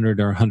least 100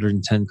 or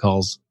 110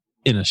 calls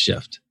in a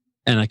shift,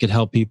 and I could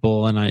help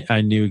people. And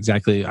I knew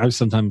exactly.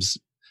 Sometimes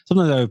I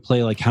would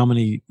play like, how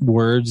many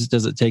words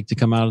does it take to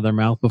come out of their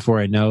mouth before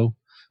I know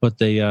what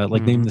they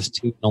name this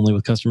tune only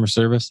with customer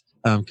service,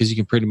 because you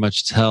can pretty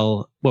much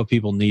tell what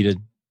people needed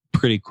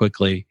pretty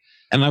quickly.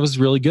 And I was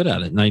really good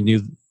at it, and I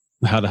knew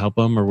how to help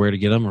them or where to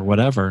get them or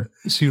whatever.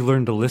 So you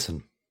learned to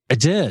listen. I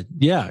did.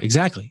 Yeah,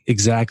 exactly.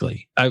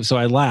 So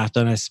I laughed,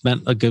 and I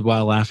spent a good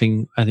while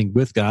laughing, I think,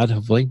 with God,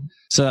 hopefully.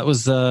 So that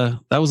was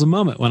a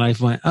moment when I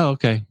went, oh,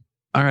 okay.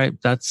 All right.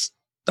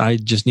 I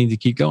just need to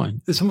keep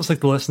going. It's almost like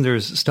the lesson there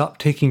is stop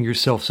taking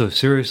yourself so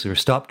seriously, or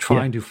stop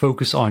trying to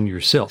focus on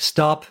yourself.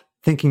 Stop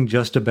thinking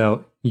just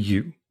about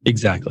you.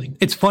 Exactly.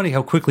 It's funny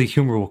how quickly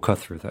humor will cut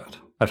through that,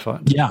 I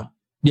find.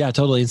 Yeah,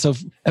 totally. And so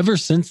ever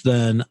since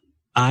then,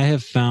 I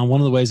have found one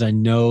of the ways I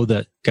know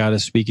that God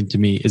is speaking to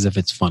me is if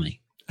it's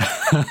funny.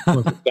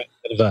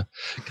 kind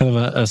of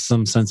a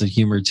some sense of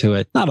humor to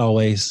it. Not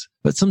always,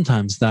 but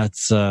sometimes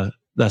that's the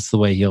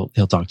way he'll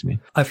talk to me.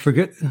 I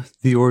forget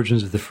the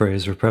origins of the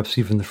phrase, or perhaps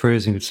even the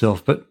phrasing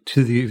itself, but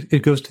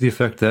it goes to the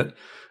effect that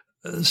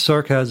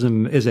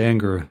sarcasm is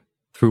anger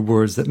through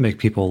words that make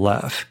people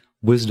laugh.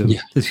 Wisdom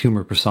is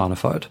humor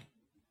personified.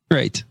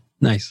 Right.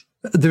 Nice.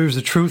 There's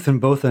a truth in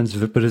both ends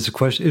of it, but it's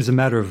a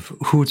matter of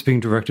who it's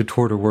being directed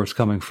toward or where it's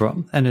coming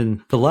from. And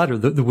in the latter,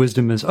 the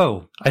wisdom is,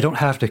 I don't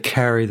have to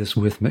carry this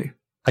with me.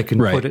 I can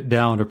put it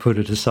down or put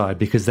it aside,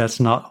 because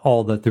that's not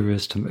all that there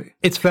is to me.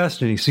 It's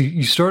fascinating. So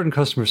you start in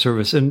customer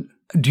service, and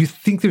do you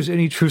think there's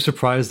any true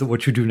surprise that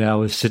what you do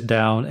now is sit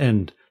down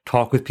and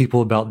talk with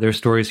people about their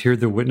stories, hear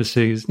their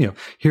witnesses,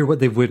 hear what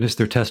they've witnessed,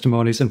 their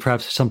testimonies, and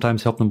perhaps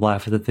sometimes help them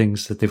laugh at the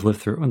things that they've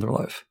lived through in their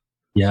life?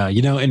 Yeah,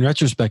 in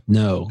retrospect,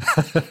 no.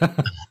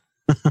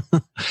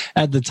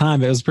 At the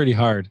time, it was pretty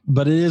hard,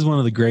 but it is one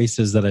of the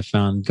graces that I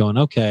found going,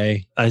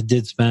 okay, I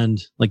did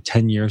spend like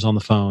 10 years on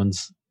the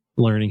phones,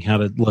 learning how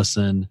to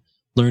listen,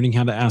 learning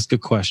how to ask a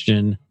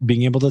question,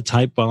 being able to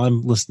type while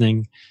I'm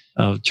listening,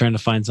 trying to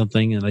find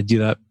something. And I do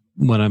that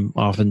when I'm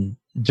often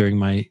during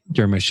my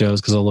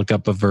shows, because I'll look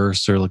up a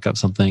verse or look up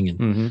something,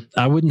 and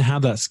I wouldn't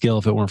have that skill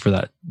if it weren't for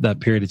that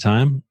period of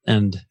time.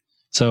 And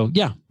so,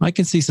 yeah, I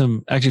can see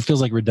actually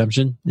feels like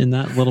redemption in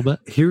that a little bit.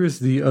 Here is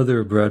the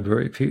other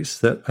Bradbury piece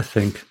that I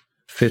think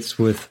fits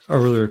with our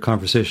earlier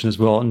conversation as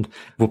well, and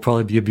will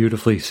probably be a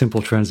beautifully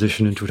simple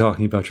transition into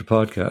talking about your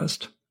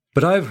podcast.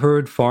 But I've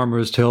heard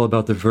farmers tell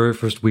about the very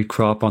first wheat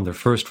crop on their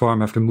first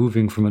farm after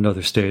moving from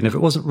another state. And if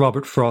it wasn't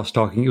Robert Frost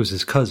talking, it was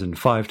his cousin,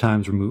 5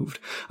 times removed.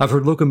 I've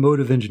heard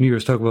locomotive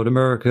engineers talk about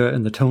America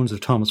in the tones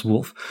of Thomas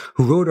Wolfe,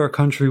 who rode our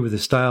country with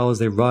his style as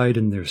they ride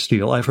in their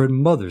steel. I've heard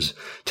mothers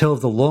tell of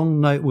the long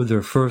night with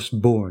their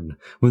firstborn,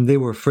 when they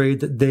were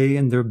afraid that they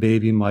and their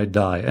baby might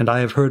die. And I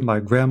have heard my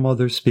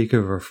grandmother speak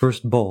of her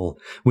first ball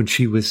when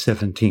she was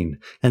 17,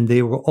 and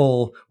they were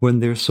all, when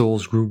their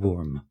souls grew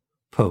warm,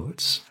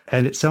 poets.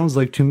 And it sounds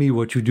like to me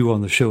what you do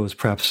on the show is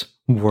perhaps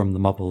warm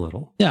them up a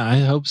little. Yeah, I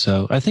hope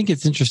so. I think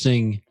it's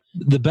interesting.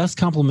 The best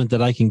compliment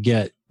that I can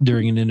get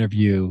during an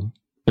interview,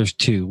 there's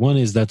 2. One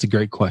is, that's a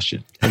great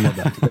question. I love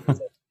that. About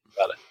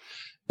it.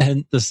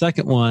 And the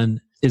second one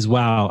is,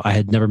 wow, I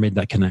had never made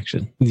that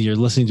connection. You're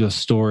listening to a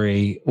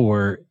story,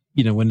 or,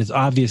 when it's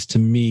obvious to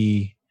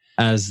me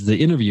as the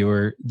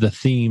interviewer, the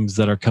themes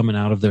that are coming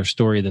out of their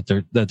story that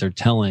they're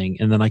telling,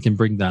 and then I can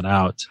bring that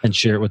out and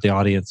share it with the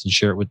audience and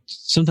share it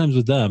sometimes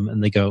with them,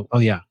 and they go, oh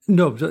yeah.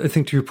 No, I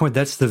think to your point,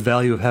 that's the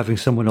value of having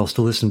someone else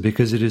to listen,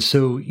 because it is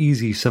so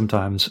easy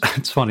sometimes.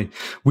 It's funny.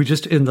 We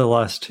just, in the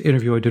last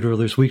interview I did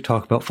earlier this week,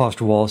 talk about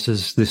Foster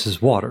Wallace's This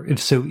Is Water.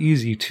 It's so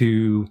easy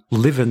to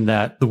live in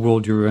the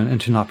world you're in, and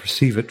to not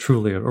perceive it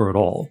truly or at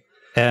all.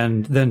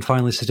 And then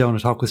finally sit down and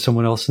talk with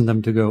someone else, and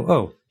them to go,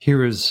 oh,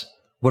 here is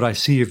what I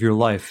see of your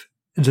life.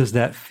 Does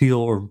that feel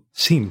or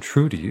seem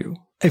true to you?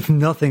 If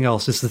nothing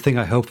else, it's the thing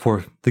I hope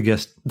for the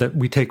guest, that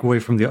we take away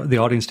from the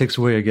audience takes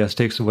away, a guest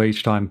takes away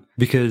each time,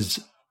 because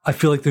I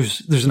feel like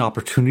there's an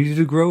opportunity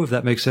to grow, if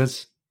that makes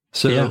sense.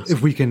 So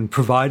if we can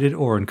provide it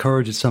or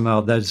encourage it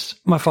somehow,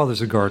 my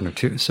father's a gardener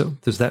too. So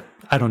there's that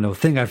I don't know,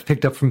 thing I've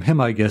picked up from him,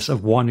 I guess,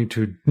 of wanting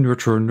to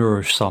nurture or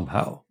nourish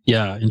somehow.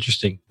 Yeah,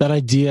 interesting. That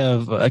idea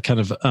of a kind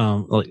of,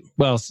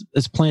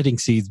 it's planting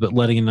seeds, but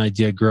letting an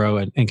idea grow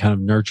and kind of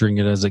nurturing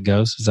it as it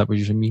goes. Is that what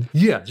you mean?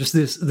 Yeah, just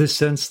this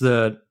sense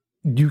that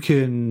you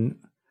can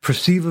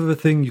perceive of a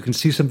thing, you can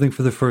see something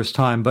for the first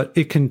time, but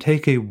it can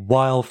take a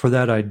while for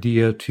that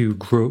idea to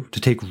grow, to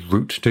take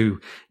root,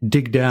 to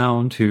dig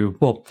down, to,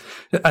 well,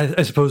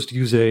 I suppose to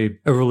use a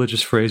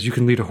religious phrase, you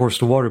can lead a horse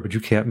to water, but you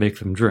can't make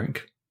them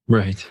drink.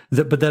 Right.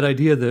 But that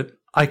idea that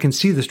I can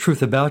see this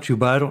truth about you,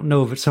 but I don't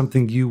know if it's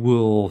something you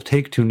will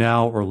take to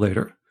now or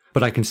later.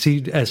 But I can see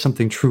it as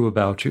something true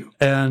about you.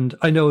 And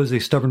I know as a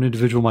stubborn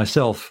individual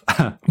myself,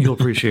 you'll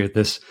appreciate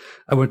this.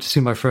 I went to see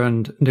my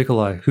friend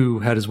Nikolai, who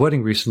had his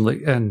wedding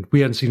recently, and we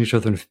hadn't seen each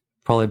other in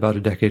probably about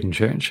a decade and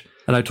change.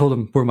 And I told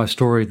him where my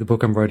story, the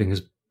book I'm writing,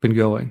 has been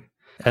going.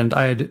 And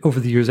I had, over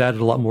the years,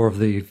 added a lot more of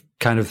the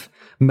kind of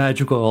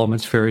magical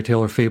elements, fairy tale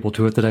or fable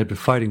to it that I'd been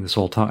fighting this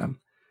whole time.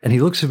 And he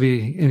looks at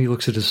me, and he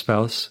looks at his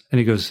spouse, and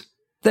he goes,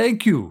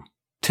 "Thank you.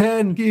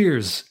 10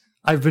 years.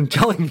 I've been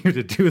telling you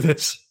to do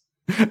this.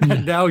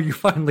 And now you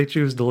finally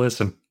choose to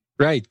listen."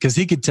 Right, because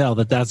he could tell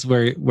that that's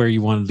where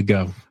you wanted to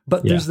go.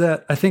 But there's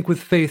that, I think with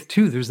faith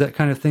too, there's that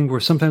kind of thing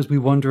where sometimes we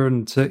wonder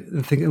and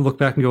think and look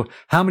back and go,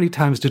 how many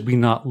times did we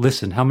not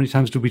listen? How many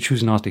times did we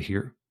choose not to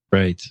hear?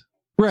 Right.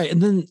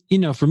 And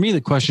then, for me,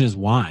 the question is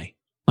why?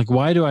 Like,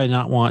 why do I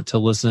not want to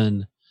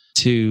listen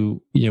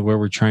to, where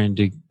we're trying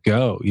to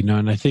go?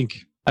 And I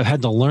think I've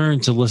had to learn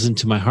to listen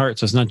to my heart.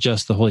 So it's not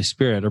just the Holy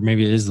Spirit, or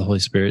maybe it is the Holy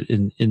Spirit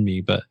in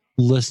me, but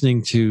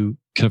listening to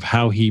kind of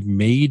how he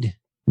made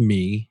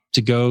me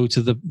to go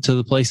to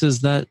the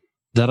places that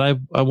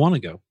I want to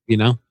go,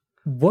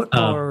 What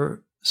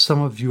are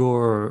some of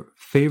your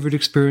favorite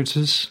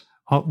experiences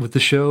with the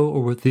show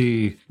or with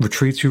the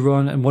retreats you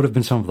run, and what have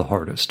been some of the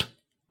hardest?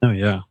 Oh,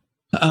 yeah.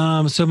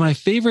 So my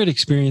favorite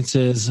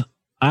experiences,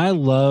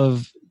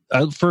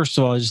 first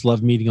of all, I just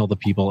love meeting all the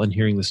people and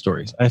hearing the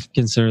stories. I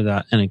consider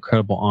that an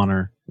incredible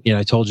honor.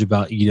 I told you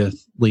about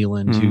Edith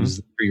Leland, who's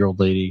the 3-year-old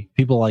lady,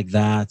 people like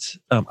that.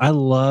 I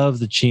love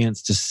the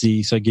chance to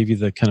see. So I give you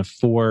the kind of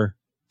 4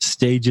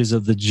 stages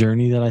of the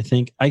journey that I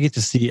think I get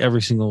to see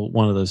every single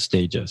one of those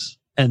stages.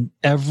 And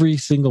every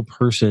single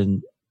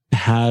person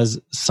has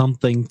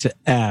something to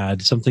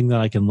add, something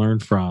that I can learn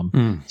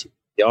from,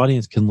 the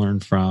audience can learn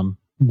from,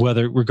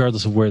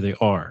 regardless of where they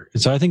are.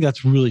 And so I think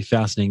that's really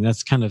fascinating.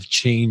 That's kind of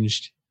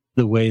changed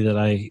the way that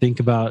I think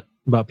about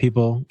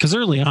people. Because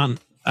early on,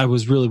 I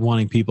was really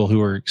wanting people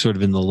who are sort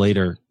of in the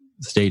later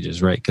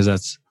stages, right? Because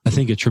that's, I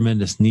think, a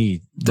tremendous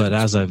need. But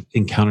as I've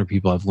encountered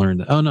people, I've learned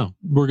that, oh no,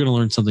 we're going to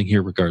learn something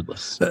here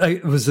regardless.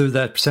 Was there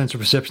that sense of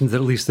perception that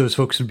at least those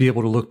folks would be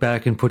able to look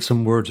back and put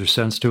some words or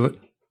sense to it?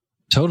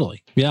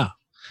 Totally. Yeah,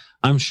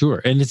 I'm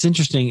sure. And it's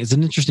interesting. It's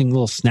an interesting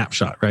little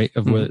snapshot, right?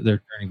 Of where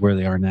they're turning, where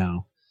they are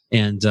now.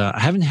 And I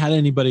haven't had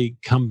anybody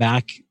come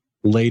back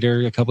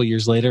later, a couple of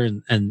years later,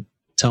 and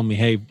tell me,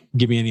 hey,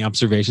 give me any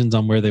observations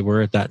on where they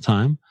were at that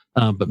time.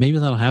 But maybe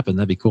that'll happen.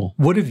 That'd be cool.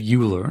 What have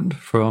you learned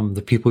from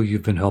the people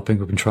you've been helping,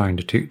 who've been trying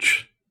to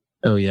teach?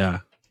 Oh, yeah.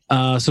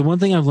 So one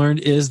thing I've learned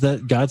is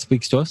that God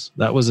speaks to us.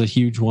 That was a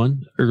huge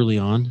one early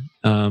on.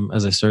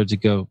 As I started to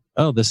go,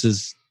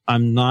 it's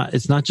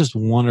not just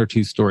 1 or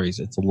 2 stories.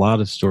 It's a lot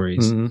of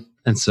stories. Mm-hmm.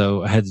 And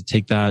so I had to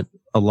take that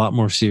a lot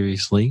more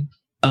seriously.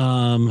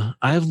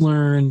 I've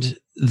learned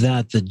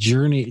that the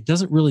journey, it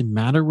doesn't really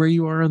matter where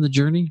you are on the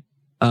journey.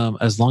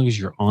 As long as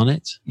you're on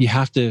it, you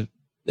have to,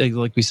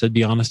 like we said,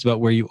 be honest about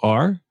where you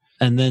are,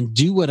 and then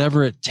do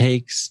whatever it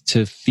takes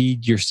to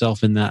feed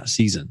yourself in that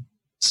season.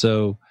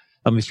 So,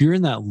 if you're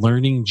in that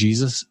learning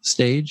Jesus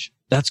stage,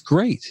 that's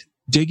great.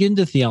 Dig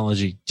into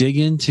theology, dig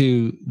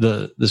into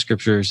the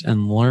scriptures,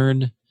 and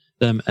learn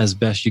them as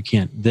best you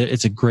can.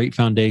 It's a great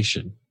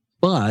foundation.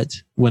 But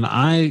when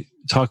I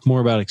talk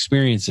more about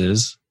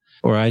experiences,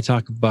 or I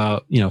talk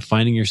about,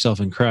 finding yourself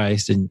in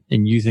Christ, and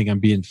you think I'm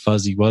being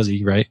fuzzy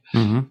wuzzy, right?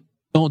 Mm-hmm.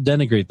 Don't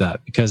denigrate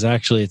that, because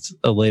actually it's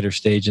a later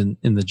stage in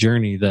the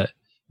journey that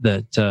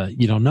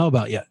you don't know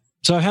about yet.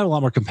 So I have a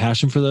lot more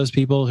compassion for those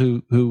people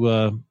who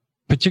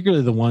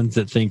particularly the ones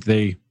that think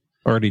they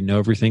already know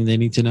everything they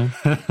need to know.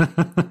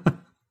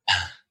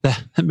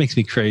 That makes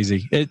me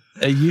crazy.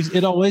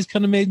 It always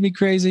kind of made me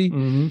crazy,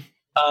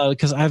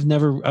 because I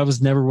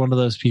was never one of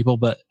those people,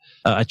 but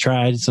I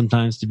tried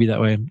sometimes to be that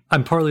way.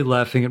 I'm partly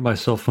laughing at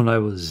myself when I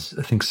was,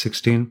 I think,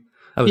 16.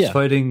 I was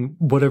fighting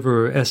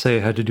whatever essay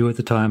I had to do at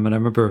the time. And I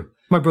remember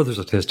my brother's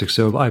autistic,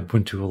 so I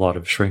went to a lot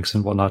of shrinks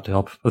and whatnot to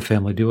help the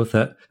family deal with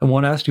that. And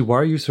one asked me, "Why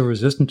are you so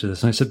resistant to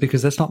this?" And I said,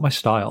 "Because that's not my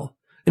style."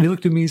 And he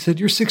looked at me and said,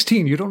 "You're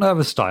 16. You don't have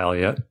a style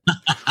yet,"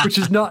 which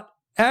is not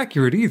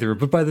accurate either.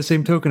 But by the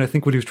same token, I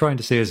think what he was trying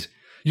to say is,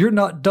 you're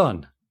not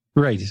done.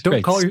 Right.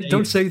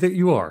 Don't say that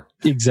you are.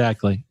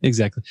 Exactly.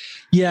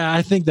 Yeah,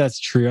 I think that's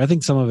true. I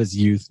think some of it's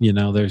youth.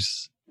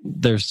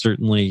 There's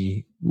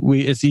certainly,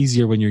 it's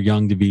easier when you're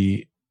young to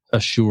be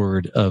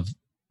assured of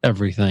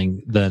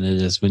everything than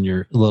it is when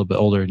you're a little bit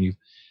older and you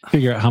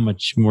figure out how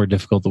much more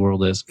difficult the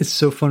world is. It's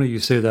so funny you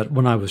say that.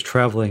 When I was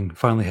traveling,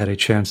 finally had a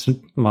chance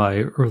in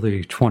my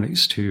early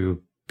 20s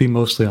to be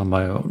mostly on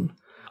my own.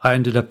 I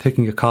ended up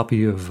picking a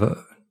copy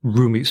of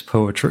Rumi's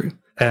poetry,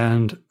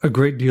 and a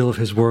great deal of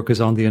his work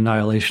is on the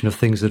annihilation of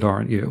things that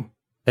aren't you.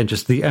 And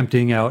just the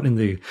emptying out in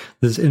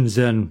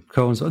Zen,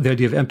 Koans, the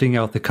idea of emptying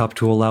out the cup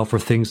to allow for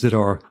things that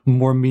are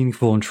more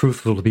meaningful and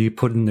truthful to be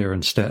put in there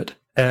instead.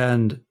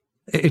 And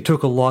it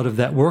took a lot of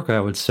that work, I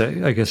would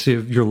say, I guess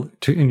if you're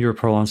in your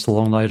parlance, the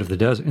long night of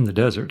in the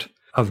desert,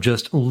 of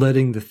just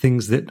letting the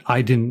things that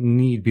I didn't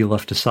need be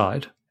left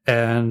aside.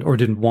 Or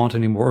didn't want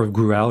anymore or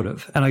grew out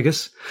of. And I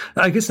guess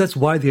that's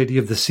why the idea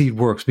of the seed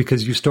works,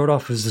 because you start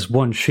off as this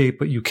one shape,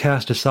 but you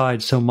cast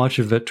aside so much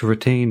of it to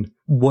retain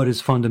what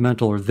is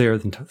fundamental or there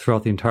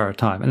throughout the entire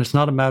time. And it's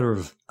not a matter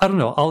of, I don't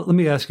know, let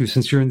me ask you,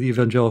 since you're in the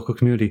evangelical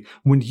community,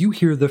 when you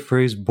hear the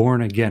phrase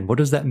born again, what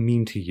does that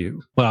mean to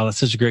you? Wow, that's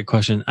such a great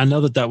question. I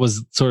know that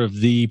was sort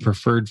of the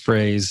preferred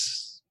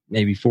phrase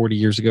maybe 40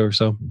 years ago or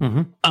so.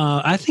 Mm-hmm.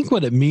 I think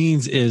what it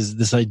means is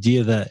this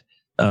idea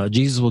that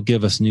Jesus will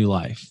give us new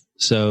life.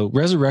 So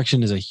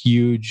resurrection is a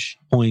huge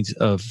point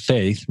of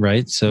faith,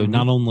 right? So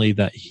not only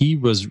that he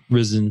was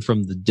risen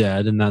from the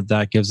dead and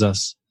that gives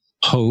us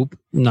hope,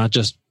 not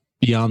just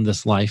beyond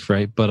this life,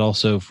 right? But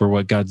also for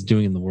what God's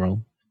doing in the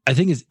world. I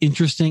think it's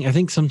interesting. I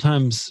think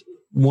sometimes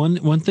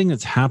one thing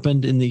that's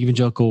happened in the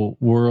evangelical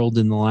world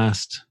in the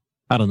last,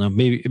 I don't know,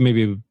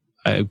 maybe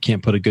I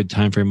can't put a good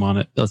time frame on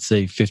it. Let's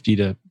say 50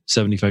 to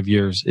 75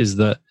 years is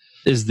the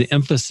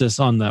emphasis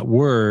on that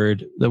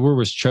word. The word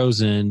was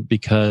chosen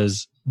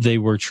because they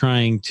were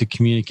trying to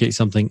communicate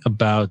something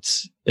about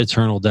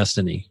eternal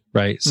destiny,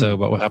 right? So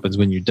about what happens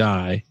when you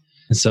die.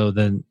 And so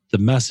then the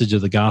message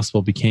of the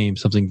gospel became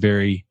something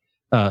very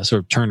sort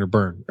of turn or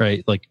burn,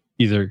 right? Like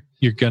either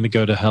you're going to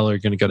go to hell or you're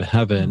going to go to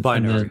heaven.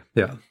 Binary,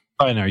 yeah.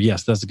 Binary,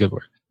 yes, that's a good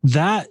word.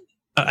 That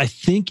I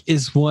think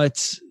is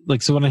what,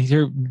 like, so when I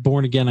hear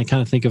born again, I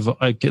kind of think of,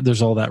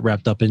 there's all that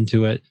wrapped up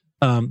into it.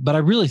 But I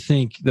really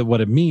think that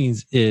what it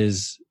means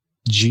is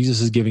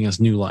Jesus is giving us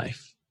new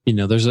life. You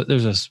know, there's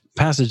a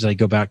passage that I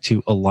go back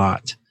to a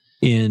lot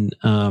in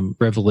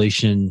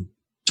Revelation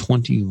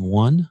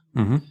 21,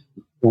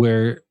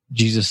 where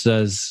Jesus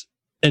says,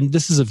 and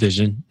this is a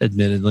vision,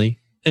 admittedly,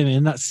 and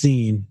in that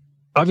scene,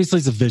 obviously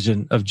it's a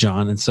vision of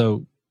John, and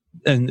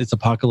it's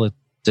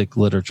apocalyptic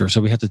literature,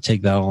 so we have to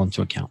take that all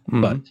into account.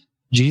 But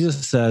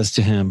Jesus says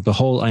to him,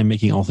 "Behold, I am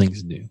making all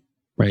things new."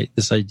 Right?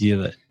 This idea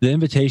that the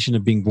invitation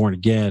of being born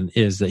again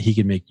is that he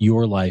can make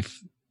your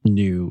life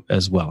new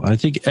as well. And I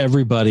think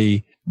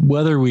everybody,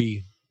 whether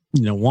we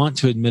want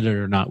to admit it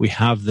or not, we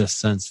have this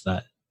sense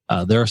that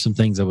there are some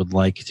things I would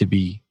like to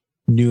be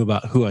new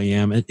about who I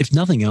am. And if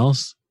nothing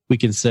else, we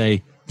can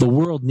say the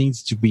world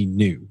needs to be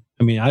new.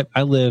 I mean,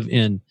 I live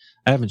in,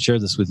 I haven't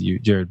shared this with you,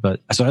 Jared,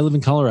 but so I live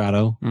in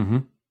Colorado.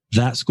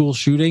 That school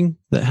shooting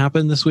that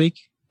happened this week,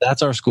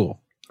 that's our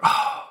school.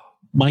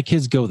 My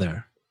kids go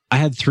there. I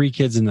had 3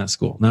 kids in that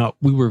school. Now,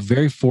 we were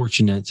very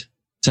fortunate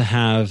to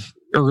have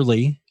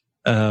early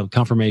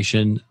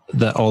confirmation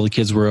that all the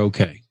kids were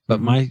okay. But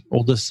my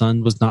oldest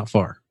son was not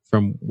far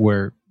from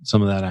where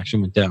some of that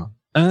action went down.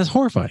 And that's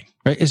horrifying,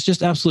 right? It's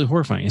just absolutely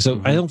horrifying. So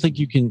I don't think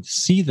you can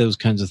see those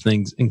kinds of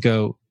things and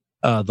go,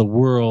 the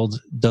world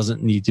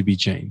doesn't need to be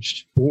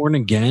changed. Born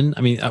again,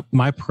 I mean,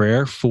 my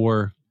prayer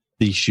for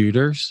these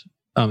shooters,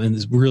 and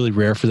it's really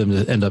rare for them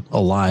to end up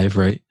alive,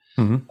 right?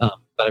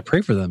 But I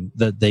pray for them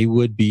that they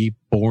would be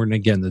born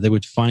again, that they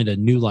would find a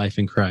new life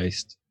in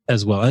Christ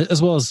as well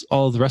as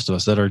all of the rest of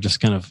us that are just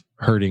kind of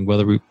hurting,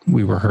 whether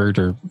we were hurt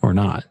or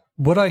not.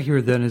 What I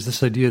hear then is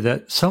this idea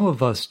that some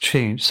of us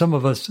change, some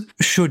of us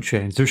should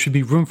change. There should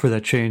be room for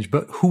that change,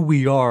 but who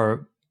we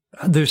are,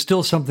 there's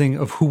still something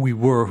of who we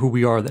were, who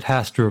we are that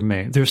has to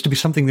remain. There's to be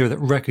something there that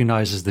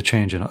recognizes the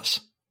change in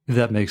us, if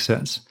that makes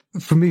sense.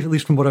 For me, at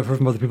least from what I've heard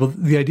from other people,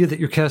 the idea that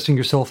you're casting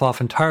yourself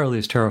off entirely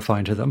is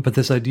terrifying to them. But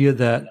this idea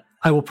that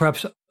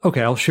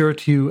I'll share it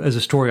to you as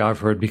a story I've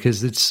heard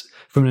because it's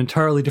from an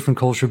entirely different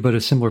culture, but a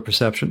similar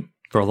perception,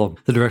 although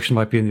the direction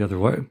might be in the other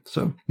way.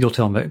 So you'll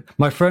tell me.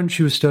 My friend,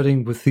 she was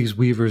studying with these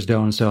weavers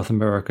down in South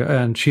America,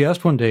 and she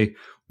asked one day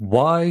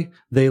why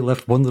they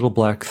left one little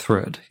black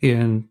thread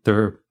in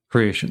their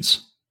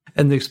creations.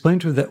 And they explained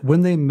to her that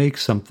when they make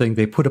something,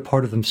 they put a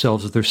part of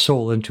themselves, of their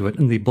soul into it,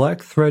 and the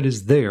black thread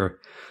is there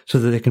so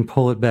that they can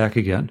pull it back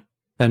again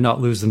and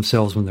not lose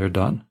themselves when they're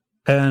done.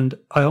 And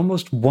I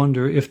almost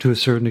wonder if, to a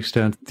certain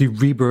extent, the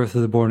rebirth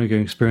of the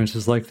born-again experience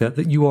is like that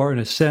you are, in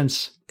a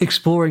sense,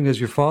 exploring, as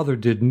your father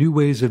did, new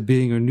ways of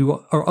being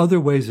or other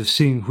ways of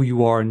seeing who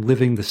you are and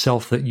living the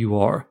self that you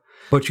are.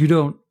 But you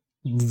don't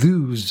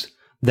lose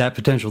that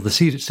potential. The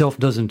seed itself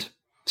doesn't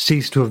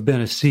cease to have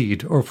been a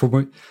seed,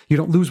 you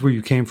don't lose where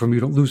you came from, you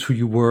don't lose who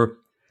you were,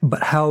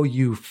 but how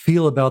you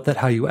feel about that,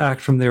 how you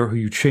act from there, who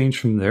you change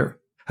from there,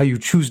 how you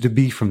choose to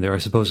be from there, I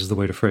suppose is the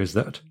way to phrase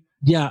that.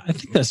 Yeah, I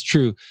think that's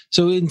true.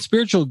 So in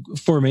spiritual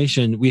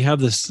formation, we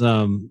have this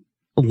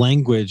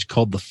language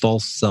called the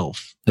false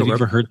self. Have you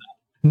ever heard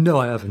that? No,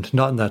 I haven't.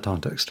 Not in that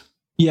context.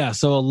 Yeah,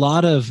 so a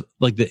lot of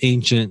like the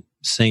ancient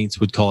saints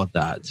would call it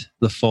that,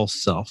 the false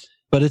self.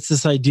 But it's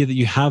this idea that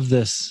you have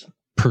this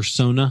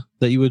persona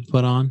that you would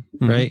put on,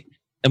 right?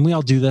 And we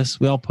all do this.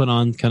 We all put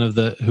on kind of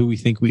the who we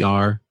think we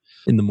are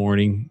in the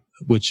morning,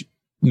 which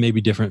may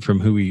be different from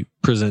who we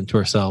present to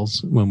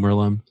ourselves when we're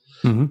alone.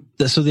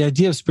 Mm-hmm. So the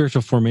idea of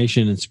spiritual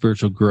formation and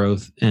spiritual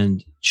growth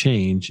and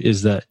change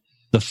is that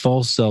the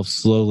false self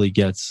slowly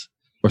gets,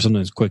 or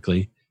sometimes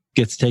quickly,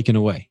 gets taken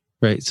away,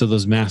 right? So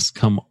those masks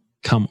come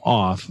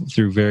off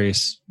through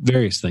various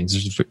things.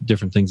 There's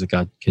different things that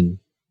God can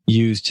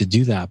use to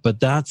do that.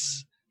 But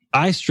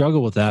I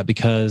struggle with that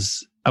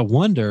because I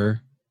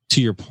wonder,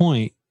 to your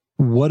point,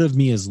 what of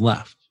me is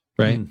left,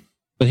 right?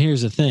 But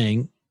here's the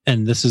thing,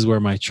 and this is where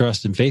my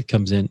trust and faith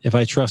comes in. If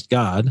I trust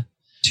God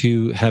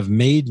to have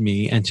made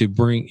me and to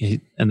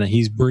bring, and that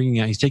He's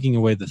taking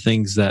away the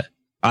things that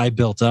I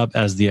built up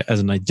as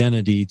an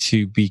identity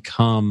to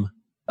become,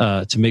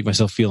 to make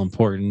myself feel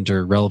important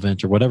or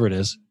relevant or whatever it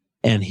is,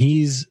 and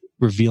He's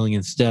revealing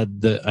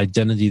instead the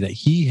identity that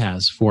He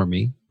has for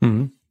me.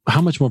 Mm-hmm.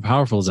 How much more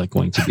powerful is that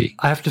going to be?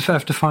 I have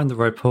to find the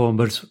right poem,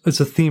 but it's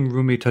a theme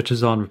Rumi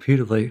touches on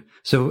repeatedly.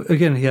 So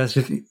again, he asks,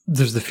 if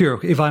there's the fear,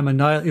 if I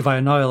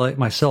annihilate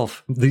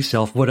myself, the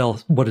self,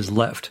 what is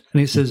left? And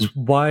he says,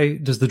 why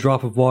does the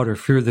drop of water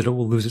fear that it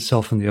will lose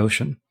itself in the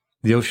ocean?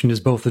 The ocean is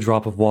both the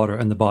drop of water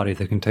and the body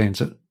that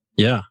contains it.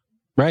 Yeah,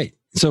 right.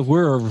 So if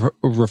we're a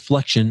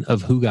reflection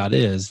of who God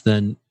is,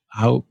 then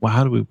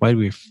why do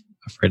we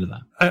afraid of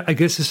that? I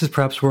guess this is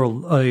perhaps where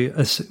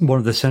one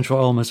of the central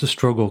elements of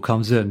struggle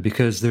comes in,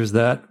 because there's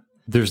the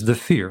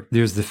fear.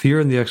 There's the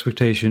fear and the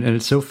expectation, and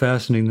it's so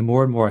fascinating. The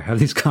more and more I have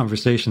these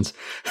conversations,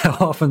 how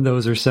often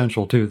those are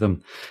central to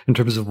them in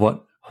terms of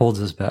what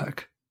holds us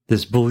back.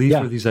 This belief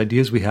or these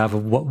ideas we have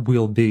of what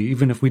we'll be,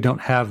 even if we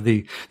don't have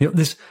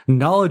this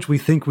knowledge we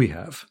think we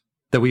have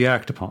that we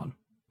act upon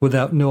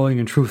without knowing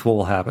in truth what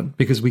will happen,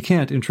 because we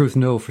can't in truth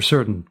know for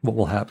certain what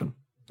will happen.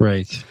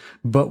 Right.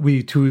 But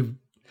we, to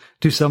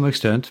some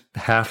extent,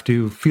 have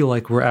to feel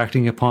like we're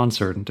acting upon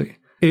certainty.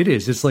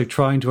 It's like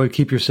trying to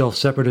keep yourself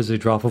separate as a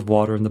drop of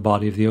water in the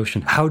body of the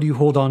ocean. How do you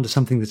hold on to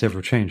something that's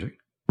ever changing,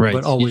 right,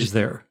 but always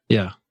there?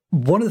 Yeah.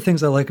 One of the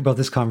things I like about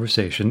this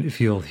conversation, if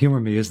you'll humor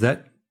me, is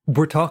that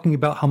we're talking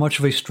about how much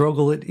of a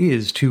struggle it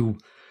is to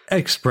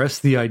express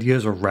the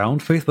ideas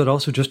around faith, but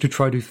also just to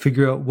try to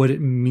figure out what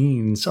it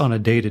means on a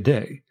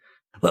day-to-day.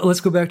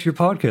 Let's go back to your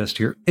podcast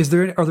here.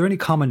 Are there any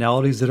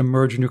commonalities that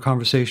emerge in your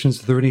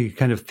conversations? Are there any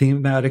kind of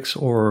thematics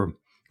or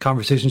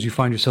conversations you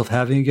find yourself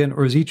having again?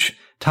 Or is each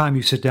time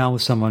you sit down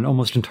with someone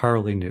almost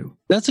entirely new?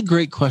 That's a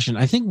great question.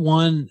 I think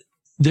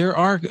there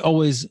are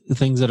always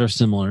things that are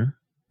similar,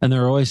 and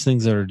there are always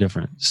things that are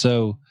different.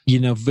 So,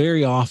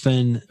 very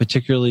often,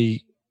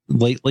 particularly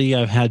lately,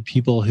 I've had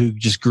people who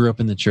just grew up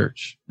in the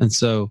church. And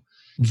so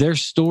their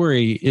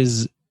story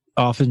is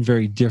often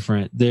very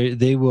different.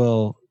 They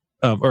will...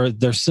 or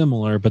they're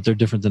similar, but they're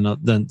different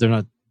than they're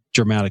not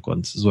dramatic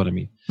ones, is what I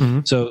mean.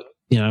 Mm-hmm. So,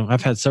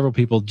 I've had several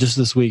people just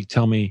this week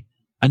tell me,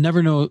 I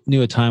never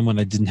knew a time when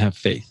I didn't have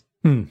faith.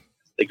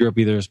 They grew up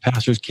either as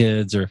pastors'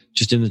 kids or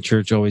just in the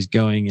church, always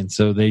going. And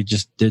so they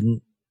just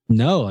didn't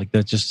know, like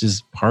that just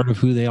is part of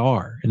who they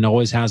are and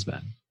always has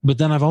been. But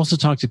then I've also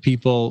talked to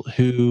people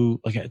who,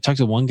 like I talked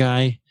to one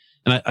guy,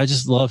 and I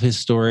just love his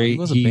story. He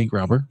was a bank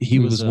robber. He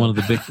was one of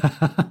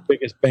the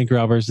biggest bank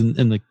robbers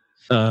in the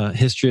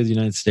history of the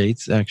United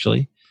States,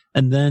 actually.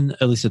 And then,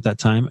 at least at that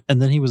time,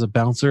 and then he was a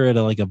bouncer at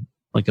a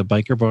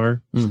biker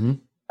bar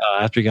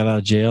after he got out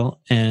of jail.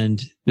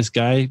 And this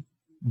guy,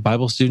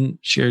 Bible student,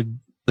 shared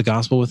the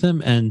gospel with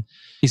him, and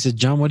he said,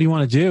 "John, what do you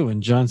want to do?"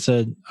 And John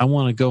said, "I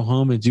want to go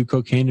home and do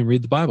cocaine and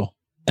read the Bible."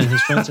 And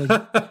his friend said,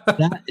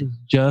 "That is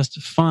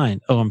just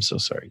fine." Oh, I'm so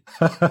sorry.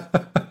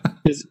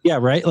 Yeah,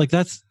 right. Like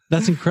that's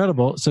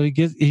incredible. So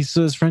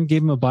so his friend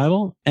gave him a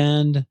Bible,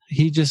 and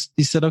he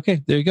said,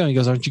 "Okay, there you go." He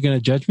goes, "Aren't you going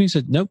to judge me?" He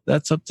said, "Nope,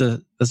 that's up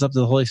to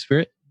the Holy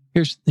Spirit.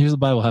 Here's the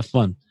Bible. Have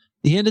fun."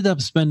 He ended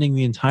up spending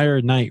the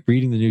entire night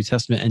reading the New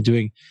Testament and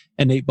doing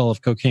an 8-ball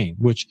of cocaine,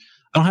 which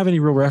I don't have any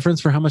real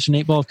reference for how much an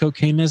 8-ball of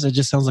cocaine is. It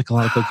just sounds like a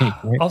lot of cocaine.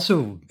 Right?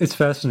 Also, it's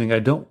fascinating. I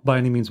don't by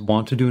any means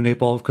want to do an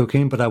 8-ball of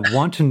cocaine, but I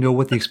want to know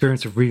what the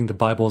experience of reading the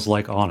Bible is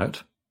like on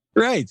it.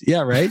 Right.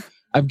 Yeah, right.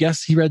 I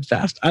guess he read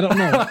fast. I don't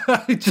know.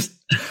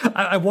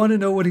 I want to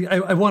know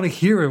I want to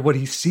hear what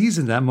he sees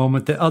in that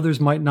moment that others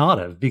might not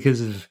have,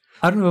 because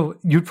I don't know,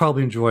 you'd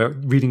probably enjoy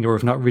reading, or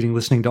if not reading,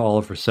 listening to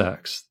Oliver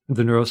Sacks,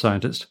 the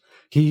neuroscientist.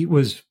 He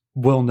was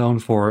well known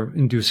for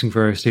inducing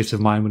various states of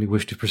mind when he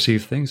wished to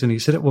perceive things. And he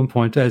said at one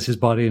point, as his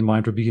body and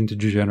mind were beginning to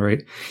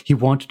degenerate, he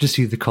wanted to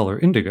see the color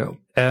indigo.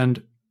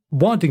 And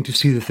wanting to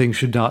see the thing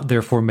should not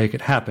therefore make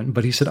it happen.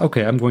 But he said,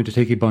 okay, I'm going to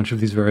take a bunch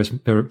of these various,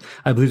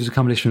 I believe it's a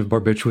combination of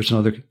barbiturates and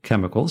other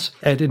chemicals.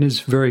 And in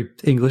his very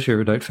English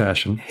erudite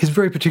fashion,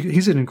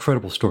 he's an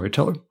incredible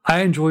storyteller.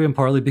 I enjoy him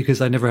partly because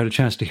I never had a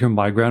chance to hear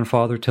my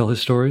grandfather tell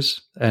his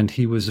stories, and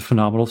he was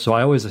phenomenal. So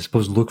I always, I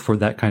suppose, look for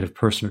that kind of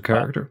person or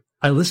character.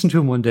 I listened to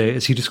him one day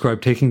as he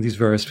described taking these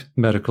various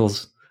medical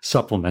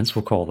supplements,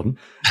 we'll call them,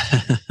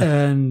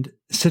 and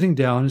sitting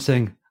down and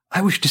saying,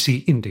 I wish to see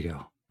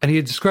indigo. And he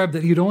had described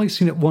that he'd only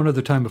seen it one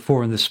other time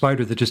before in this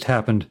spider that just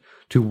happened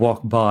to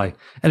walk by.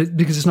 And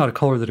because it's not a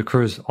color that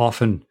occurs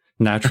often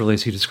naturally,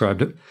 as he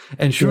described it.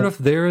 And sure enough,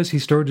 there as he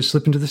started to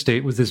slip into the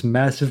state was this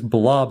massive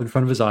blob in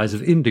front of his eyes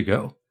of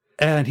indigo.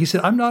 And he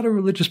said, I'm not a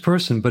religious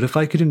person, but if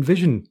I could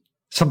envision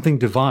something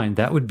divine,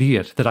 that would be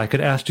it, that I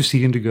could ask to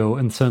see indigo,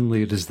 and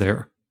suddenly it is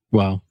there.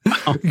 Wow.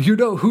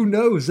 Who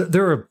knows?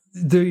 There are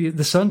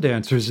the sun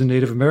dancers in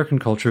Native American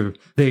culture,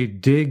 they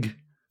dig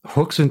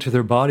hooks into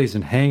their bodies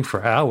and hang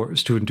for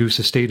hours to induce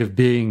a state of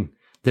being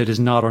that is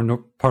not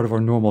part of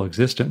our normal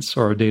existence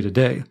or our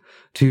day-to-day,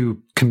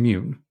 to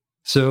commune.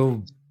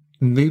 So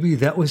maybe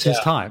that was his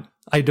time.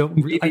 I don't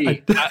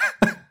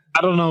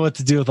know what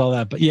to do with all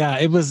that, but yeah,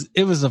 it was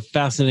a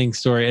fascinating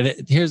story.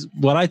 And here's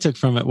what I took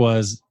from it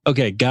was,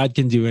 okay, God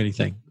can do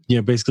anything.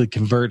 Basically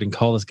convert and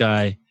call this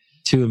guy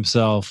to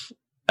himself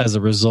as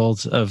a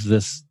result of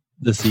this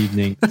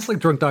evening. That's like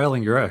drunk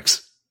dialing your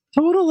ex.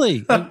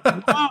 Totally.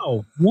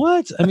 Wow.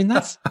 What? I mean,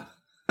 that's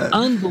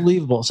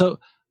unbelievable. So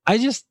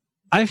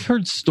I've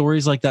heard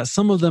stories like that.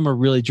 Some of them are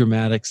really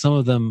dramatic. Some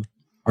of them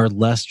are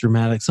less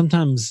dramatic.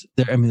 Sometimes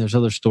there's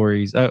other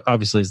stories.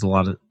 Obviously, there's a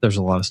lot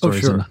of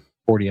stories in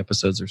 40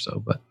 episodes or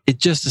so, but it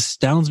just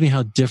astounds me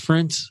how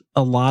different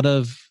all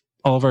of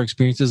our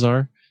experiences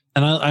are.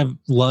 And I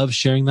love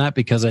sharing that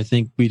because I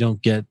think we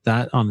don't get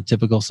that on a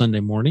typical Sunday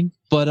morning,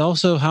 but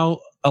also how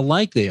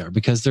alike they are,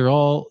 because they're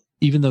all,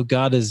 even though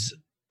God is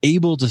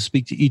able to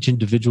speak to each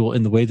individual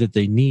in the way that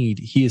they need,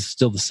 he is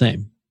still the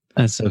same.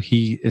 And so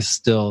he is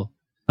still,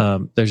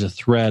 there's a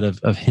thread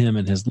of him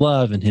and his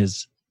love and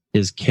his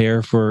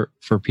care for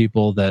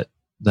people that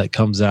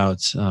comes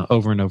out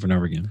over and over and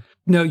over again.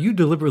 Now, you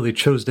deliberately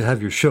chose to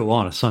have your show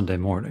on a Sunday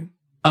morning.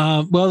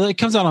 Well, it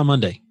comes out on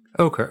Monday.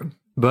 Okay.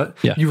 But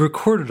you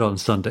recorded on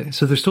Sunday.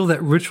 So there's still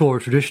that ritual or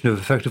tradition of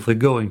effectively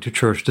going to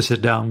church to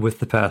sit down with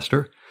the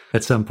pastor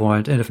at some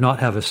point, and if not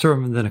have a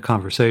sermon, then a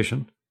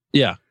conversation.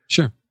 Yeah,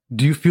 sure.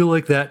 Do you feel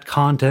like that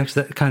context,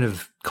 that kind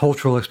of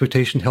cultural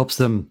expectation helps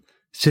them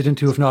sit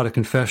into, if not a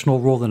confessional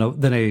role,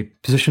 then a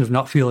position of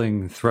not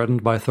feeling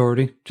threatened by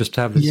authority? Just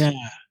to have this. Yeah.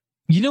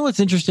 You know what's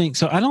interesting?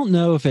 So I don't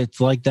know if it's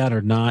like that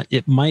or not.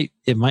 It might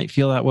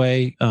feel that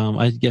way.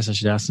 I guess I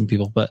should ask some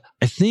people, but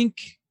I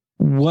think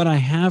what I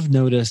have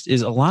noticed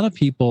is a lot of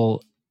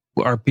people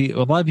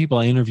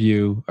I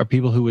interview are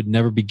people who would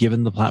never be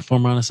given the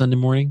platform on a Sunday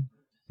morning,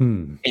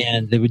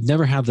 and they would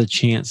never have the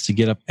chance to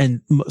get up.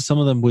 And some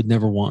of them would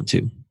never want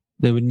to.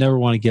 They would never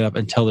want to get up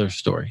and tell their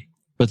story,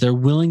 but they're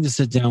willing to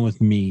sit down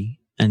with me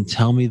and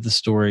tell me the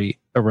story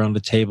around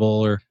a table,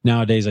 or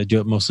nowadays I do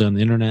it mostly on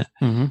the internet.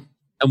 Mm-hmm.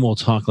 And we'll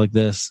talk like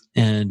this,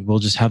 and we'll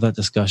just have that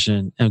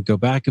discussion and go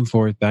back and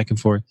forth.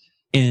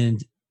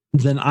 And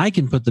then I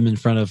can put them in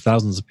front of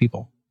thousands of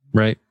people,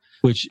 right?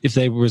 Which if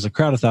there was a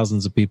crowd of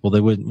thousands of people,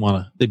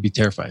 they'd be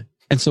terrified.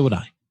 And so would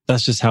I.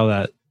 That's just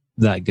how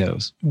that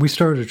goes. We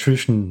started a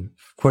tradition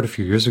quite a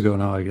few years ago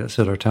now, I guess,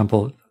 at our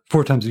temple,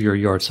 4 times a year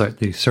yard site,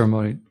 the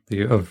ceremony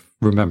of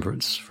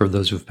remembrance for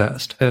those who've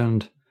passed.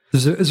 And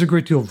there's a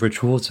great deal of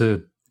ritual.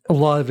 A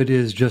lot of it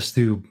is just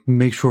to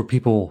make sure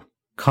people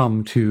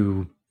come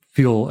to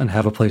feel and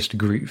have a place to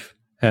grieve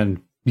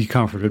and be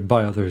comforted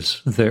by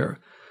others there.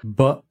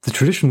 But the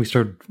tradition we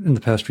started in the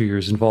past few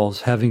years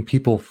involves having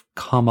people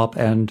come up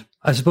and,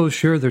 I suppose,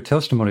 share their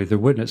testimony, their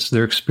witness,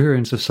 their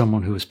experience of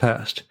someone who has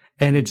passed.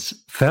 And it's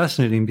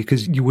fascinating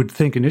because you would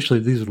think initially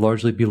these would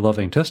largely be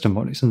loving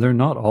testimonies, and they're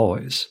not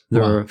always.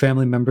 There are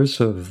family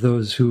members of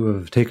those who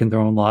have taken their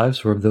own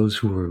lives, or of those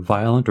who were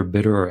violent or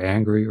bitter or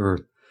angry or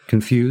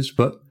confused.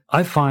 But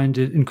I find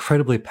it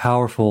incredibly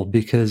powerful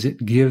because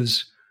it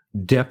gives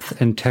depth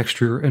and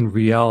texture and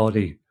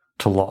reality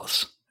to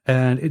loss.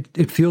 And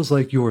it feels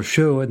like your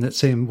show in that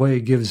same way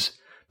gives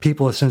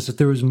people a sense that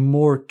there is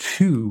more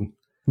to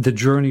the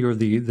journey or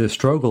the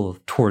struggle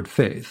toward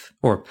faith.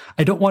 Or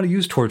I don't want to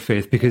use toward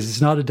faith because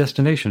it's not a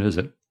destination, is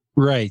it?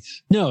 Right.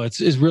 No,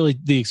 it's really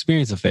the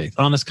experience of faith.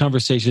 Honest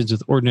conversations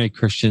with ordinary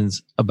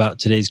Christians about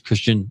today's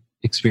Christian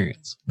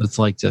experience. What it's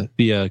like to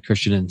be a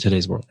Christian in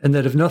today's world. And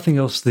that if nothing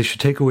else, they should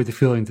take away the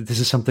feeling that this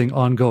is something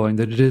ongoing,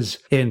 that it is,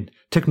 in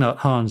Thich Nhat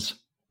Hanh's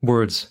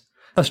words,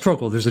 a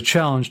struggle. There's a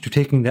challenge to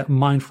taking that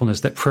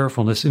mindfulness, that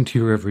prayerfulness into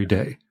your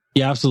everyday.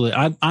 Yeah,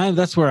 absolutely. I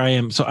that's where I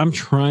am. So I'm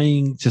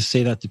trying to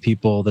say that to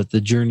people, that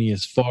the journey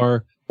is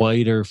far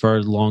wider,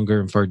 far longer,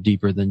 and far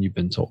deeper than you've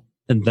been told.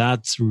 And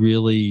that's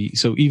really,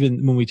 so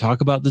even when we talk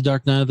about the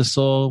dark night of the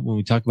soul, when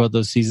we talk about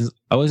those seasons,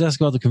 I always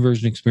ask about the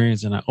conversion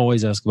experience, and I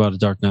always ask about a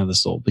dark night of the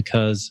soul,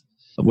 because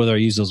whether I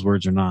use those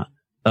words or not,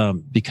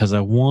 because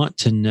I want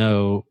to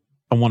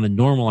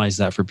normalize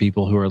that for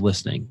people who are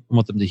listening. I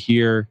want them to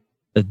hear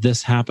that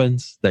this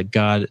happens, that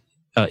God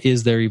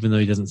is there, even though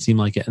he doesn't seem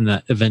like it, and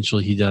that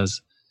eventually he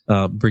does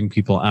bring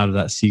people out of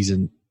that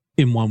season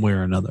in one way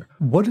or another.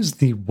 What is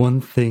the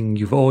one thing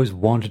you've always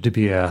wanted to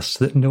be asked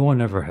that no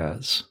one ever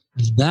has?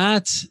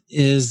 That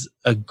is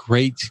a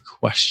great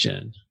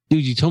question.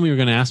 Dude, you told me you were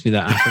going to ask me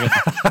that.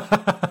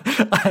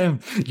 I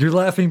forgot. You're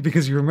laughing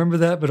because you remember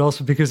that, but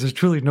also because there's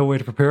truly no way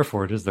to prepare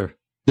for it, is there?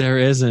 There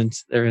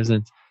isn't.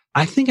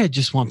 I think I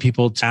just want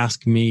people to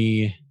ask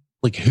me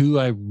like who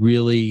I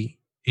really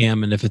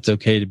am and if it's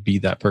okay to be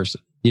that person.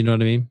 You know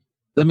what I mean?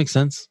 Does that make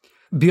sense?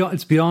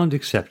 It's beyond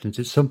acceptance.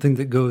 It's something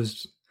that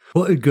goes,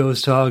 well, it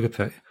goes to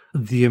agape,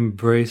 the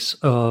embrace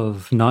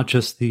of not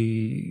just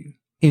the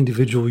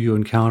individual you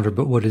encounter,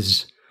 but what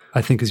is,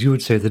 I think, as you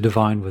would say, the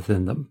divine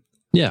within them.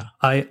 Yeah.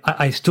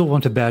 I still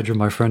want to badger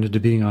my friend into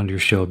being on your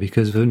show,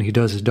 because when he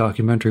does his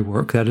documentary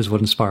work, that is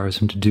what inspires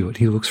him to do it.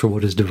 He looks for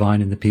what is divine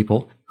in the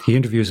people. He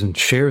interviews and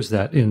shares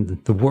that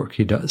in the work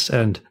he does.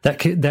 And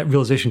that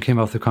realization came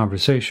out of the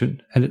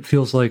conversation. And it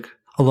feels like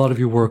a lot of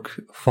your work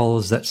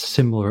follows that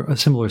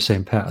similar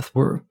same path,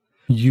 where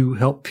you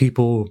help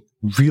people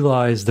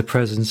realize the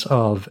presence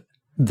of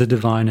the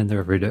divine in their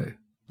everyday.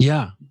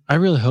 Yeah, I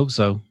really hope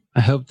so.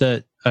 I hope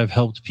that I've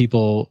helped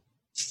people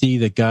see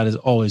that God is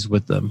always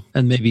with them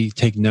and maybe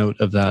take note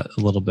of that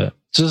a little bit.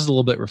 So just a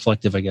little bit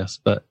reflective, I guess.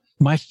 But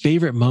my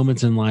favorite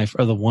moments in life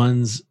are the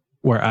ones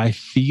where I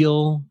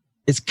feel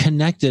it's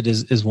connected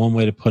is one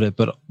way to put it,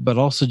 but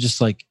also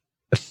just like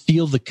I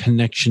feel the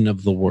connection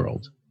of the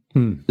world.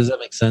 Does that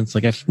make sense?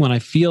 Like when I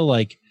feel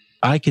like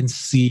I can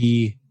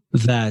see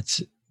that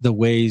the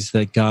ways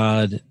that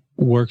God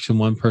works in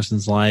one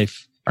person's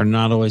life are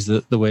not always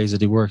the ways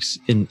that he works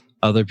in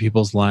other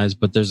people's lives,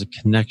 but there's a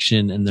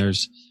connection and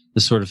there's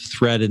the sort of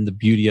thread in the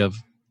beauty of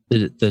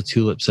the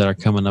tulips that are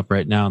coming up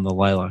right now in the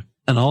lilac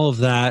and all of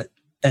that.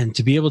 And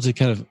to be able to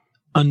kind of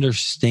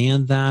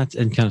understand that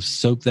and kind of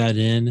soak that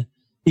in,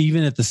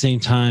 even at the same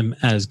time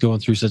as going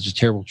through such a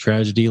terrible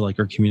tragedy like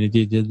our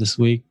community did this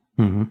week.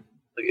 Mm-hmm.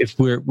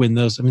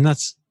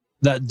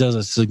 That does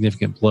a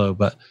significant blow,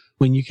 but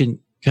when you can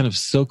kind of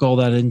soak all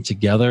that in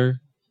together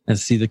and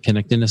see the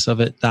connectedness of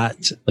it,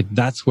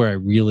 that's where I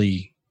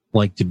really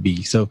like to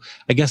be. So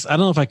I guess I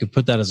don't know if I could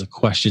put that as a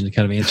question to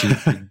kind of answer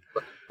you,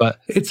 but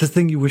it's a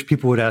thing you wish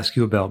people would ask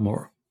you about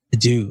more. I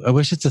do. I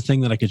wish it's a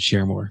thing that I could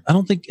share more. I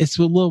don't think it's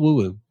a little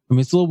woo-woo. I mean,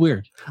 it's a little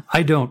weird.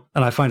 I don't.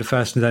 And I find it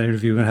fascinating that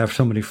interview and I have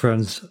so many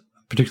friends,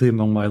 particularly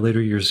among my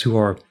later years, who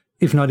are,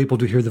 if not able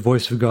to hear the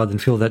voice of God, then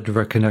feel that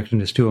direct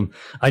connectedness to him.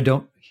 I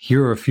don't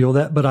hear or feel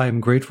that, but I am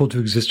grateful to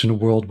exist in a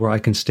world where I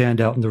can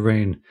stand out in the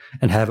rain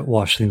and have it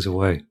wash things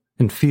away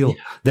and feel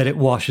that it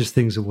washes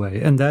things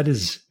away. And that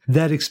is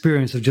that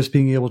experience of just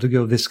being able to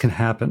go, this can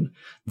happen.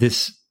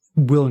 This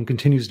will and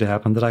continues to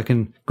happen, that I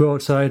can go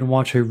outside and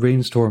watch a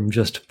rainstorm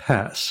just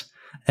pass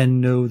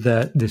and know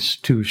that this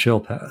too shall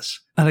pass.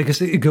 And I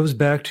guess it goes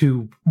back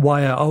to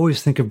why I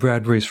always think of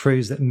Bradbury's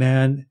phrase that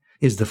man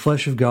is the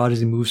flesh of God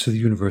as he moves through the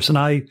universe. And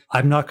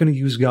I'm not going to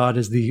use God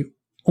as the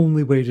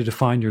only way to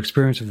define your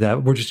experience of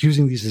that. We're just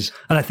using these as,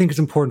 and I think it's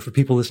important for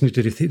people listening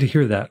to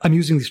hear that. I'm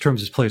using these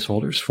terms as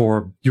placeholders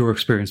for your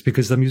experience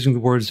because I'm using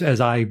the words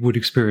as I would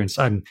experience.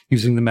 I'm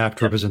using the map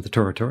to represent the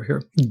territory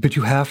here. But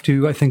you have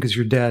to, I think as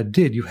your dad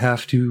did, you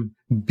have to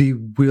be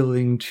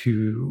willing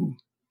to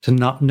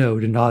not know,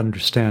 to not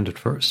understand at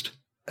first.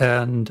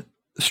 And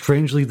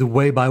strangely, the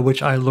way by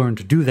which I learned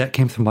to do that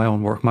came through my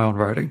own work, my own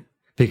writing,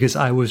 because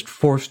I was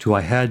forced to,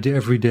 I had to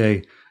every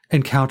day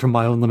encounter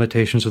my own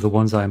limitations or the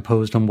ones I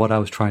imposed on what I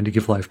was trying to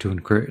give life to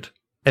and create.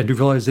 And to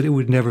realize that it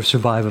would never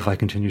survive if I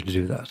continued to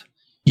do that.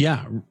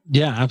 Yeah,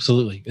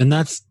 absolutely. And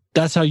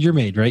that's how you're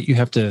made, right?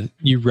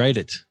 You write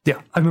it. Yeah.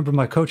 I remember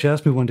my coach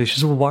asked me one day, she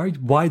said, well,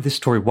 why this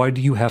story? Why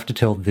do you have to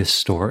tell this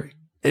story?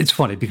 It's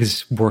funny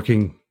because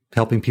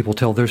helping people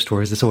tell their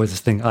stories, it's always this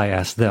thing I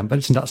ask them, but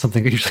it's not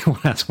something I usually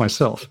want to ask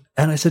myself.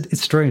 And I said,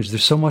 it's strange.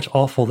 There's so much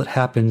awful that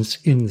happens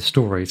in the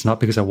story. It's not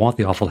because I want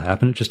the awful to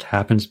happen. It just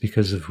happens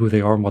because of who they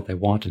are and what they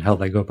want and how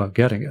they go about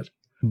getting it.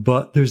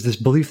 But there's this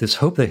belief, this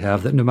hope they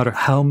have that no matter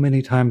how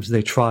many times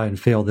they try and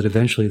fail, that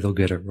eventually they'll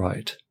get it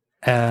right.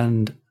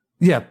 And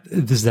yeah,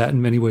 is that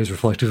in many ways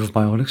reflective of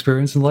my own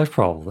experience in life?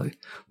 Probably.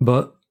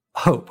 But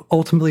hope,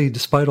 ultimately,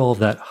 despite all of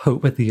that,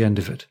 hope at the end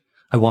of it,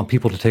 I want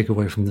people to take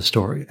away from the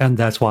story. And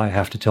that's why I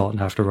have to tell it and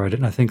have to write it.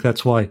 And I think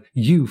that's why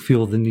you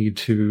feel the need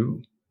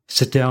to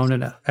sit down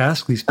and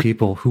ask these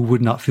people who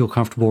would not feel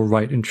comfortable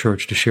right in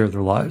church to share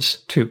their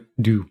lives to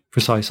do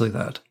precisely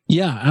that.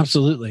 Yeah,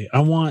 absolutely. I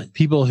want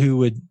people who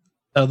would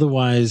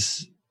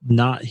otherwise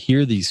not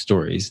hear these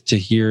stories to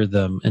hear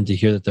them and to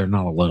hear that they're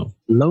not alone.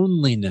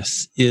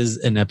 Loneliness is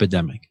an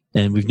epidemic.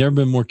 And we've never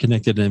been more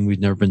connected and we've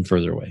never been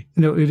further away.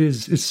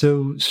 It's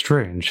so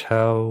strange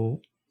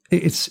how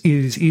it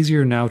is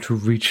easier now to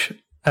reach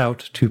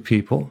out to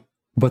people,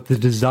 but the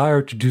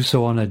desire to do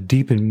so on a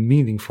deep and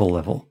meaningful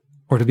level,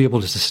 or to be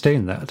able to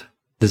sustain that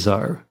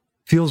desire,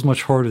 feels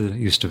much harder than it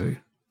used to be.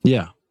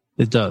 Yeah,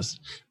 it does.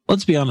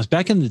 Let's be honest.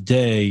 Back in the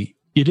day,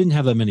 you didn't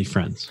have that many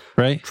friends,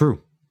 right? True.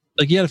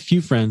 Like you had a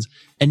few friends,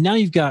 and now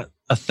you've got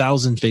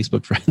 1,000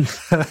 Facebook friends.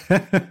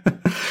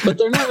 But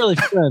they're not really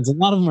friends. A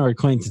lot of them are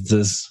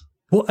acquaintances.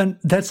 Well, and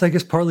that's, I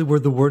guess, partly where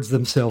the words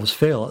themselves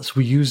fail us.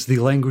 We use the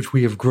language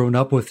we have grown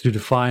up with to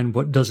define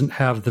what doesn't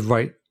have the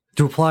right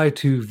to apply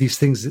to these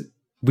things that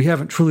we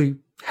haven't truly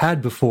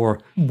had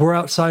before. We're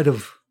outside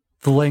of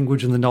the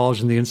language and the knowledge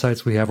and the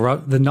insights we have.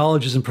 The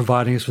knowledge isn't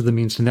providing us with the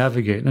means to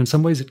navigate. And in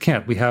some ways it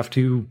can't. We have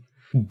to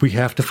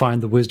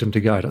find the wisdom to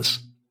guide us.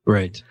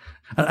 Right.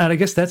 And I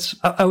guess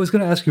I was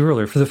going to ask you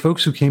earlier, for the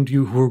folks who came to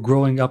you who were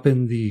growing up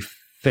in the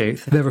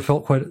faith, never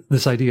felt quite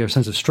this idea or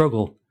sense of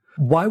struggle,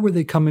 why were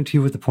they coming to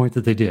you at the point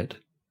that they did?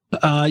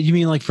 You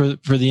mean like for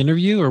the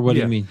interview, or what do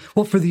you mean?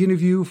 Well, for the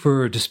interview,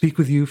 to speak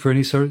with you, for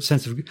any sort of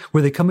sense of,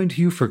 were they coming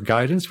to you for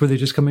guidance? Were they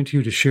just coming to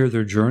you to share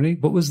their journey?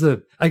 What was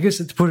I guess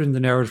to put it in the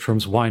narrative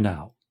terms, why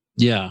now?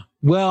 Yeah.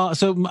 Well,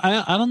 so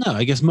I don't know.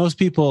 I guess most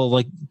people,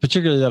 like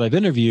particularly that I've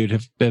interviewed,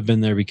 have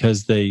been there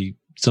because they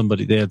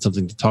had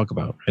something to talk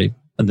about, right?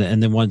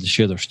 And they wanted to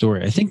share their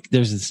story. I think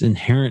there's this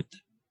inherent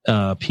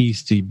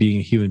piece to being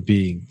a human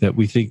being that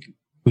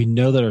we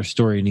know that our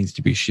story needs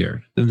to be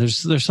shared. And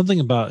there's something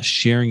about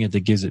sharing it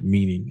that gives it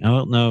meaning. I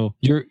don't know.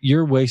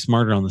 You're way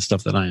smarter on the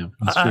stuff than I am.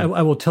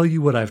 I will tell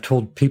you what I've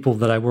told people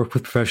that I work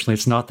with professionally.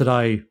 It's not that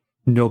I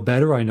know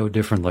better, I know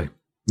differently.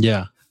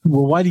 Yeah.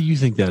 Well, why do you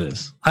think that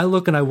is? I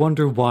look and I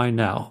wonder why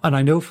now. And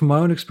I know from my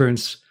own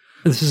experience,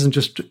 this isn't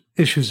just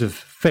issues of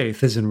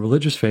faith, as in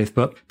religious faith,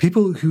 but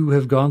people who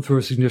have gone through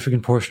a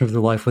significant portion of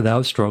their life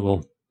without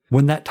struggle,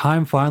 when that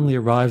time finally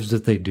arrives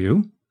that they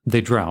do,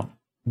 they drown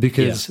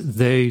because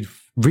they've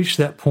reached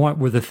that point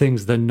where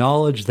the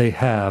knowledge they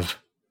have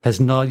has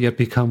not yet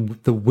become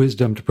the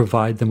wisdom to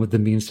provide them with the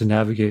means to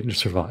navigate and to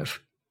survive.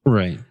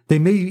 Right. They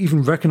may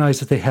even recognize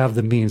that they have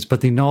the means,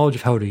 but the knowledge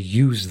of how to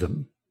use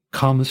them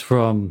comes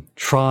from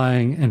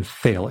trying and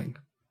failing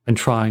and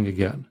trying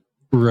again.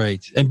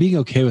 Right. And being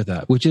okay with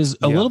that, which is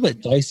a little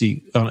bit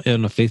dicey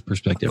on a faith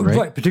perspective, right?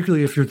 Right.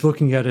 Particularly if you're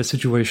looking at a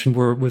situation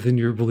where within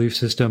your belief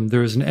system,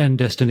 there is an end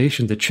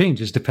destination that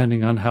changes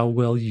depending on how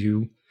well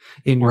you,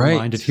 in your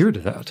mind, adhere to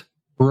that.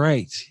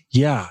 Right.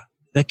 Yeah.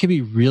 That can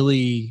be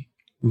really,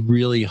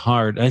 really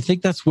hard. I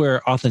think that's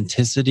where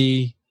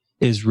authenticity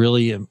is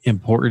really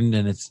important,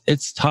 and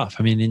it's tough.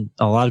 I mean, in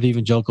a lot of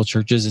evangelical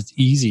churches, it's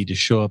easy to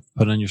show up,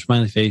 put on your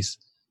smiley face,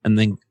 and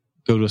then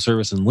go to a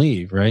service and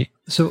leave, right?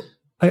 So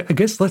I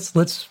guess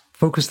let's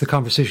focus the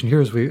conversation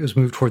here as we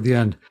move toward the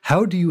end.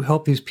 How do you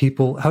help these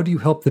people? How do you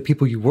help the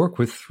people you work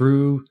with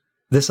through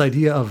this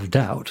idea of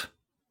doubt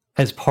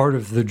as part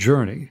of the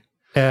journey?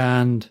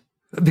 And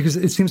because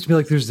it seems to me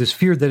like there's this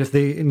fear that if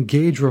they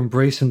engage or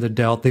embrace in the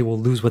doubt, they will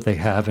lose what they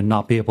have and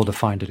not be able to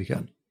find it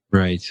again.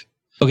 Right.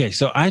 Okay,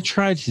 so I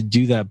tried to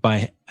do that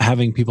by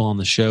having people on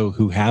the show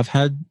who have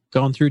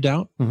gone through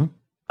doubt.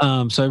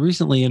 Mm-hmm. So I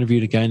recently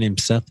interviewed a guy named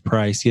Seth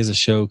Price. He has a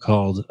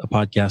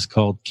podcast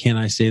called "Can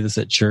I Say This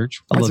at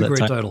Church?" That's a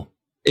great title.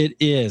 It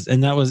is,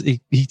 and that was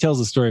he tells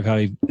the story of how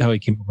he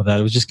came up with that.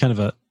 It was just kind of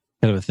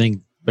a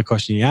thing, the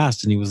question he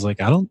asked, and he was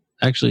like, "I don't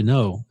actually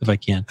know if I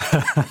can."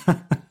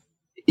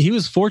 He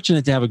was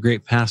fortunate to have a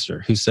great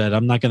pastor who said,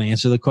 "I'm not going to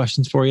answer the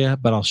questions for you,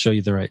 but I'll show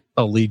you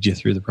I'll lead you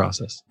through the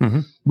process."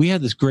 Mm-hmm. We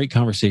had this great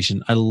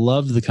conversation. I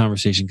loved the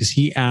conversation because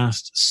he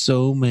asked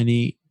so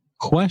many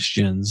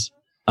questions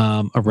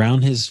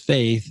around his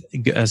faith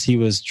as he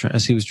was trying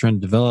to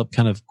develop,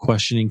 kind of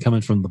questioning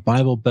coming from the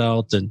Bible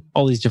Belt and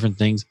all these different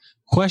things,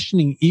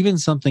 questioning even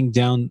something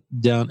down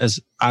as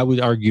I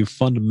would argue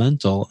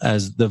fundamental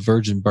as the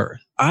virgin birth.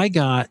 I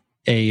got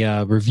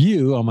a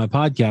review on my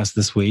podcast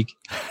this week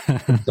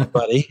from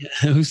somebody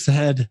who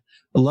said,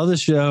 "I love the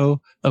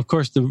show." Of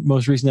course, the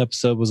most recent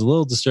episode was a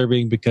little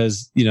disturbing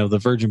because, the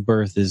virgin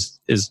birth is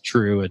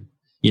true, and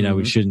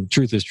mm-hmm.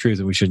 Truth is truth,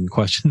 and we shouldn't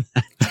question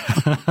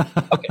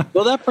that. Okay.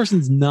 Well, that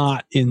person's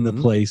not in the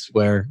mm-hmm. place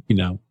where,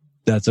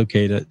 that's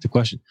okay to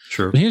question.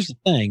 Sure. But here's the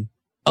thing.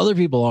 Other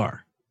people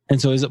are. And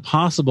so is it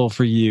possible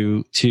for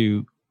you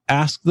to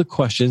ask the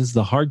questions,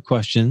 the hard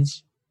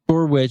questions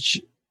for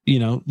which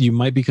you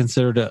might be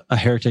considered a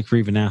heretic for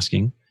even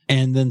asking,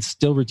 and then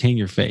still retain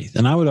your faith?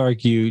 And I would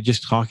argue,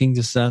 just talking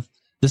to Seth,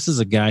 this is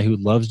a guy who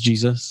loves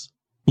Jesus.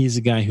 He's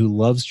a guy who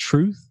loves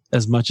truth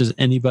as much as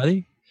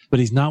anybody, but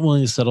he's not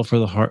willing to settle for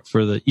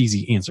the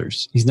easy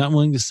answers. He's not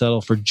willing to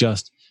settle for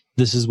just,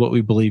 this is what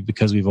we believe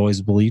because we've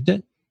always believed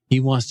it.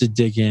 He wants to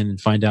dig in and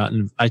find out.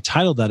 And I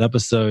titled that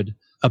episode,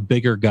 "A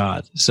Bigger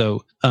God."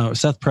 So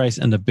Seth Price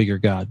and a Bigger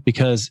God,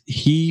 because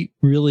he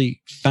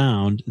really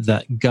found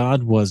that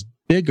God was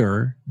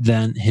bigger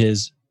than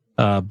his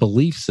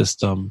belief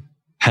system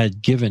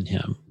had given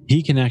him.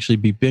 He can actually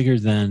be bigger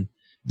than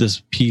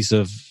this piece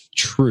of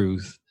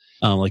truth.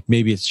 Like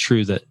maybe it's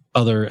true that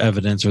other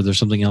evidence or there's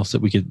something else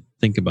that we could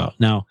think about.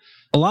 Now,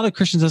 a lot of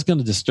Christians, that's going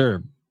to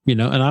disturb,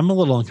 and I'm a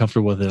little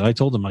uncomfortable with it. I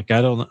told him,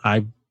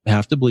 I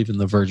have to believe in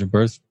the virgin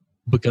birth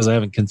because I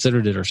haven't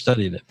considered it or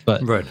studied it.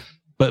 But, right.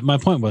 But my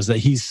point was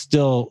that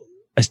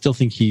I still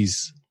think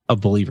he's a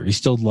believer. He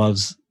still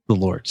loves the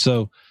Lord.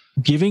 So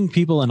giving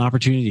people an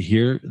opportunity to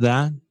hear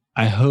that,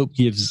 I hope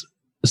gives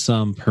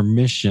some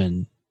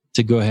permission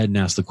to go ahead and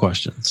ask the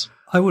questions.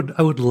 I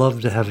would love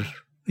to have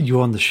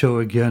you on the show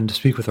again to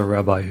speak with a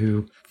rabbi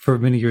who for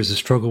many years has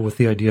struggled with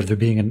the idea of there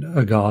being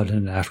a God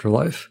and an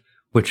afterlife,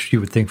 which you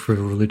would think for a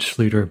religious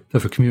leader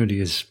of a community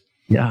is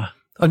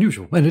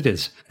unusual, and it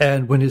is.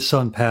 And when his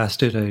son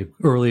passed in a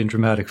early and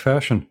dramatic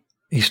fashion,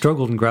 he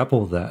struggled and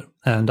grappled with that.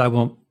 And I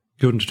won't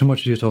go into too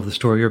much detail of the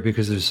story here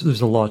because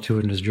there's a lot to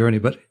it in his journey.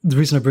 But the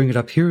reason I bring it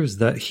up here is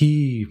that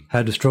he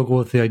had to struggle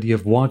with the idea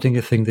of wanting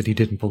a thing that he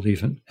didn't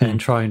believe in and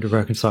trying to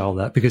reconcile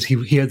that, because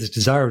he had this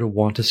desire to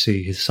want to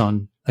see his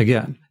son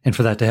again. And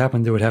for that to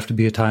happen, there would have to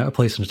be a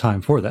place and a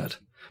time for that.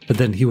 But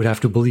then he would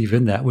have to believe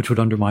in that, which would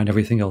undermine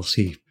everything else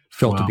he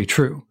felt to be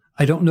true.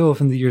 I don't know if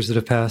in the years that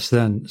have passed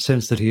then,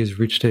 since that he has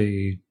reached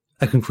a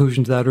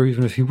conclusion to that, or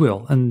even if he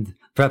will. And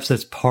perhaps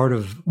that's part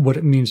of what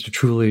it means to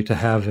truly to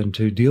have and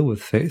to deal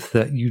with faith,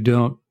 that you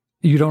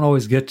don't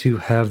always get to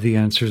have the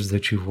answers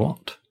that you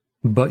want,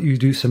 but you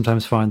do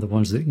sometimes find the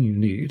ones that you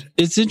need.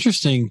 It's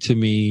interesting to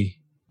me.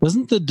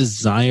 Doesn't the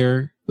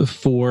desire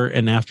for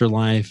an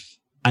afterlife,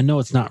 I know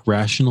it's not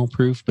rational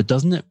proof, but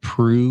doesn't it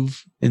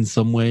prove in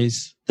some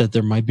ways that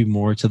there might be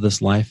more to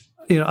this life?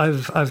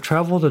 I've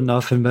traveled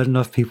enough and met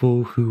enough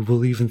people who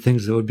believe in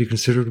things that would be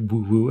considered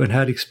woo-woo and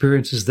had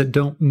experiences that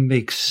don't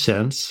make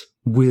sense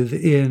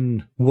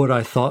within what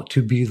I thought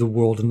to be the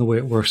world and the way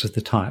it works at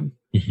the time.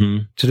 Mm-hmm.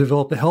 To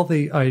develop a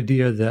healthy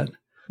idea that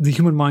the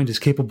human mind is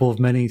capable of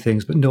many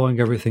things, but knowing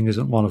everything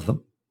isn't one of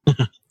them.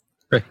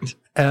 Right.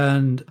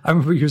 And I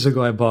remember years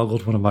ago, I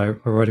boggled one of my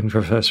writing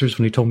professors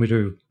when he told me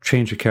to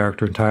change a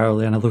character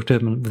entirely. And I looked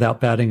at him without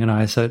batting an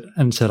eye said,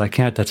 I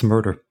can't, that's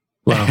murder.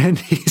 Wow. And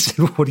he said,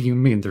 well, what do you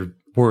mean? They're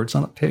words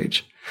on a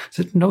page. I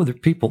said, no, they're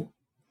people.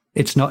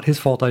 It's not his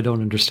fault I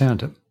don't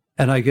understand him.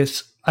 And I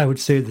guess I would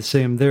say the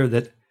same there,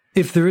 that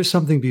if there is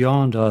something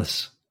beyond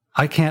us,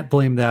 I can't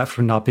blame that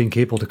for not being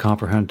capable to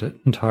comprehend it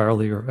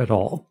entirely or at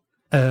all.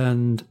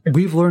 And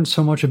we've learned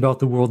so much about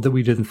the world that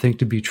we didn't think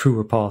to be true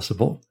or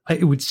possible.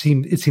 It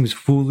seems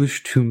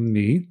foolish to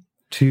me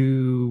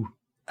to,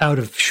 out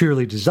of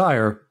sheerly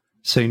desire,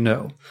 say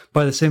no.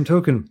 By the same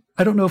token,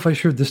 I don't know if I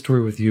shared this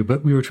story with you,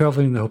 but we were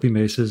traveling in the Hopi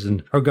Mesas,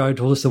 and our guide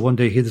told us that one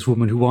day he had this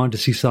woman who wanted to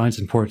see signs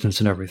and portents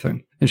and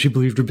everything. And she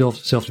believed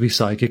herself to be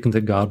psychic and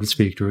that God would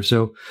speak to her.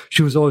 So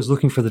she was always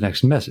looking for the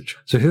next message.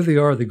 So here they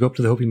are. They go up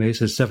to the Hopi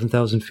Mesas,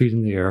 7,000 feet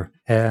in the air.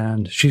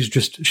 And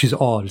she's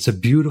awed. It's a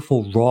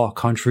beautiful, raw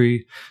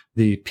country.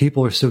 The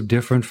people are so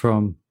different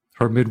from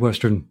her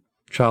Midwestern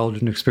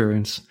childhood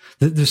experience.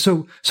 There's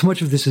so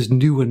much of this is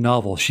new and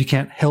novel. She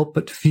can't help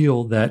but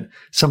feel that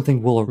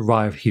something will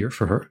arrive here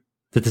for her,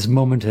 that this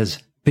moment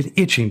has been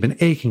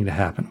aching to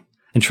happen.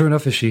 And sure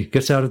enough, as she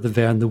gets out of the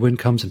van, the wind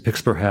comes and picks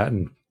up her hat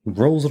and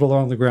rolls it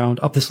along the ground,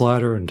 up this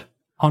ladder and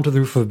onto the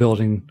roof of a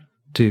building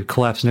to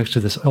collapse next to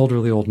this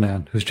elderly old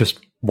man who's just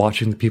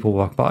watching the people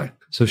walk by.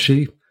 So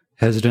she,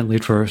 hesitantly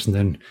at first and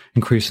then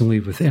increasingly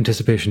with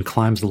anticipation,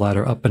 climbs the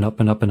ladder up and up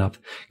and up and up,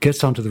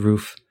 gets onto the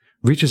roof,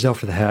 reaches out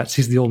for the hat,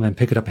 sees the old man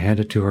pick it up and hand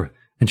it to her,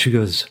 and she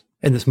goes,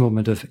 in this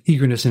moment of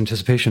eagerness and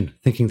anticipation,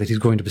 thinking that he's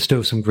going to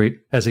bestow some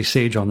great, as a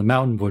sage on the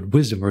mountain would,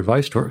 wisdom or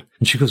advice to her.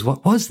 And she goes,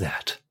 what was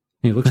that?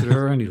 And he looks at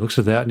her and he looks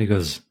at that and he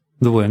goes,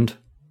 the wind.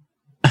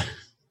 Right.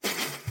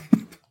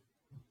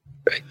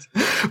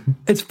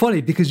 It's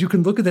funny because you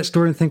can look at that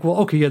story and think, well,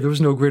 okay, yeah, there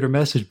was no greater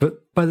message.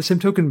 But by the same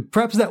token,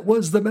 perhaps that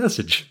was the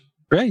message.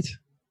 Right.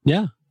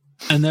 Yeah.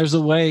 And there's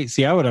a way,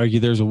 I would argue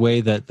there's a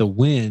way that the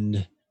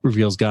wind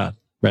reveals God,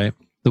 right?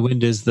 The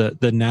wind is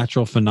the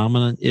natural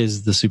phenomenon,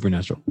 is the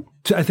supernatural.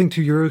 I think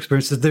to your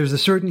experience, that there's a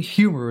certain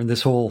humor in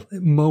this whole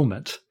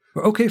moment.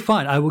 Okay,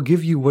 fine, I will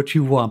give you what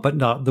you want, but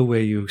not the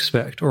way you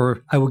expect.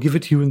 Or I will give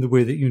it to you in the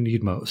way that you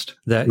need most.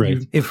 That right.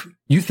 If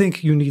you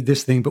think you need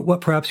this thing, but what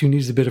perhaps you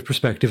need is a bit of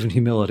perspective and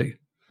humility.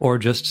 Or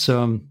just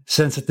some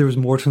sense that there is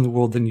more to the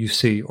world than you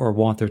see or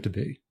want there to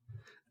be.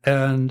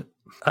 And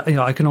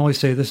I can only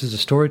say this as a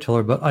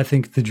storyteller, but I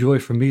think the joy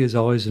for me is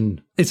always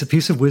it's a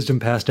piece of wisdom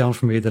passed down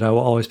from me that I will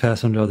always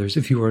pass on to others.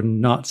 If you are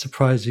not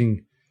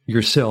surprising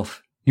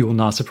yourself, you will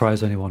not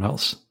surprise anyone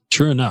else.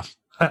 True enough.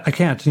 I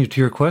can't,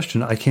 to your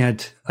question, I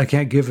can't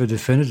give a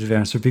definitive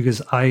answer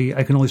because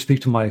I can only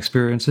speak to my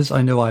experiences.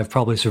 I know I've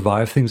probably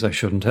survived things I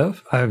shouldn't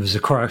have. I was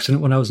a car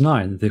accident when I was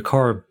 9. The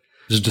car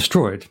was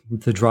destroyed.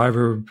 The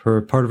driver,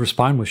 part of her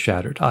spine was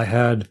shattered. I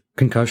had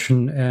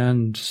concussion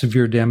and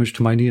severe damage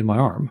to my knee and my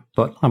arm,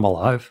 but I'm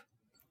alive.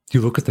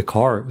 You look at the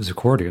car, it was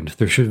accordioned.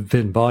 There should have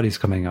been bodies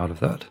coming out of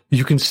that.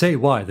 You can say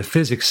why. The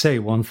physics say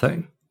one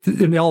thing. And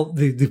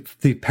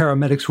the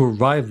paramedics who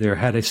arrived there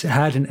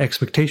had an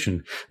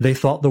expectation. They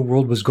thought the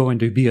world was going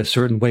to be a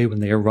certain way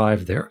when they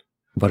arrived there,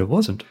 but it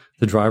wasn't.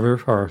 The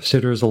driver, our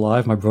sitter, is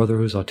alive. My brother,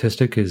 who's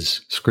autistic,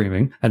 is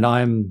screaming, and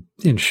I'm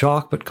in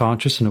shock but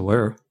conscious and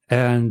aware.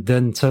 And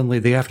then suddenly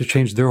they have to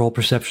change their whole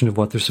perception of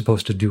what they're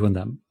supposed to do in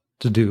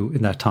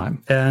that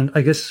time. And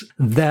I guess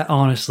that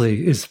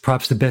honestly is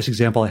perhaps the best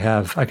example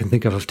I can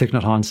think of Thich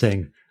Nhat Hanh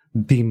saying,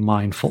 be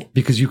mindful,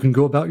 because you can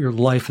go about your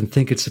life and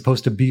think it's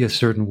supposed to be a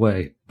certain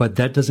way, but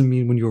that doesn't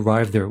mean when you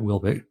arrive there, it will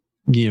be.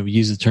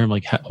 Use the term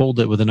like hold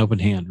it with an open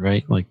hand,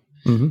 right? Like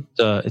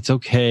it's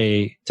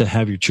okay to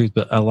have your truth,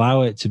 but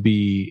allow it to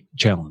be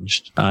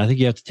challenged. I think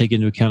you have to take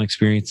into account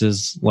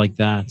experiences like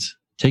that.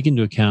 Take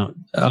into account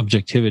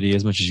objectivity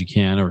as much as you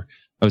can, or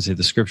I would say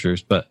the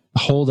scriptures, but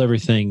hold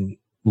everything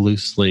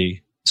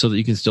loosely so that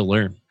you can still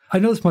learn. I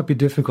know this might be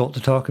difficult to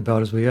talk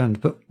about as we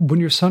end, but when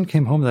your son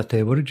came home that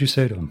day, what did you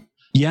say to him?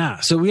 Yeah.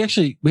 So we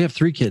have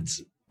 3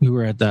 kids who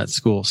were at that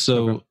school.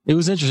 So It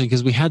was interesting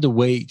because we had to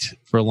wait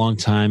for a long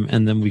time.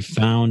 And then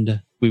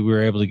we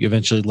were able to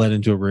eventually let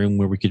into a room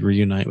where we could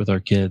reunite with our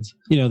kids.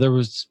 There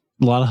was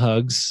a lot of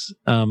hugs.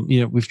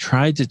 We've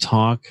tried to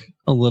talk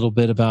a little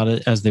bit about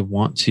it as they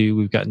want to.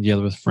 We've gotten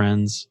together with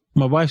friends.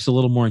 My wife's a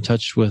little more in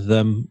touch with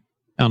them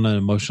on an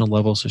emotional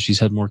level. So she's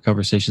had more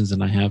conversations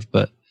than I have,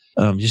 but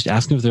just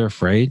ask them if they're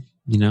afraid,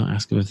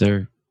 ask them if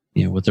they're,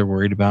 what they're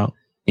worried about.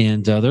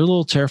 And they're a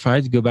little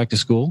terrified to go back to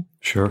school.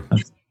 Sure.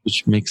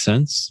 Which makes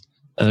sense.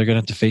 They're going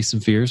to have to face some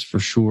fears for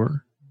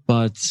sure.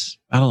 But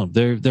I don't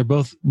know. They're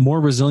both more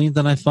resilient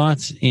than I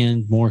thought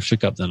and more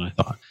shook up than I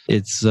thought.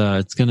 It's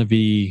going to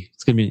be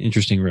an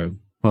interesting road.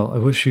 Well, I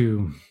wish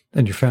you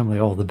and your family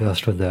all the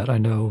best with that. I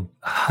know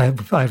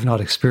I've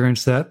not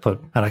experienced that,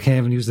 and I can't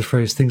even use the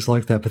phrase things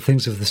like that, but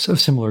things of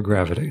similar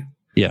gravity.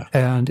 Yeah.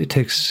 And it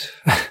takes,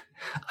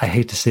 I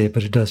hate to say it,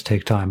 but it does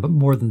take time. But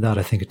more than that,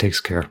 I think it takes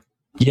care.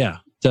 Yeah,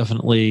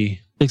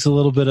 definitely. Takes a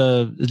little bit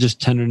of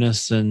just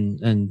tenderness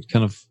and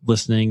kind of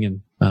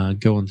listening and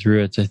going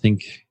through it. I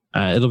think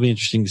it'll be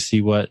interesting to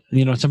see what,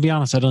 to be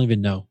honest, I don't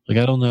even know. Like,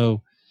 I don't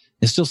know.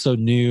 It's still so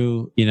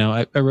new.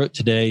 I wrote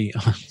today,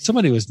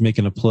 somebody was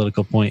making a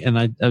political point, and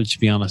I should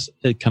be honest,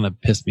 it kind of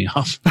pissed me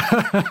off.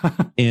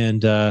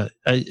 And I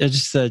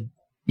just said,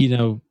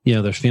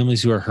 there's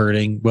families who are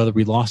hurting, whether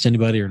we lost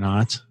anybody or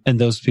not. And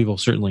those people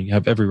certainly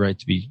have every right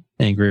to be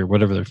angry or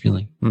whatever they're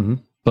feeling. Mm-hmm.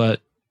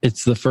 But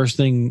it's the first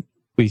thing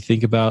we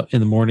think about in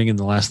the morning and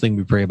the last thing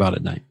we pray about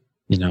at night.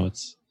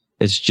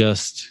 It's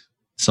just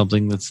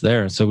something that's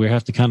there. So we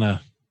have to it's going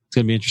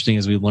to be interesting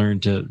as we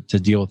learn to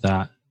deal with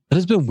that. But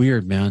it's been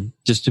weird, man,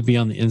 just to be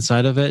on the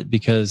inside of it,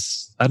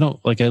 because I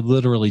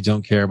literally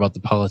don't care about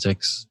the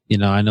politics.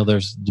 I know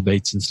there's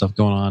debates and stuff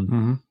going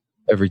on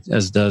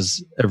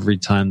every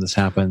time this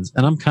happens.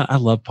 And I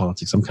love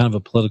politics. I'm kind of a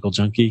political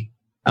junkie.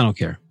 I don't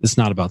care. It's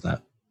not about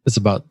that. It's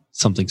about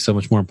something so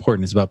much more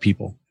important. It's about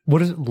people.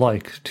 What is it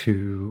like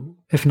to,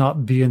 if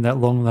not be in that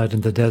long night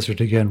in the desert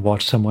again,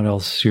 watch someone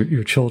else,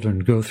 your children,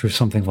 go through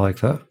something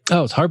like that?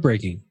 Oh, it's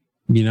heartbreaking.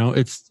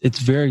 It's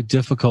very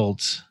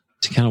difficult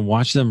to kind of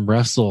watch them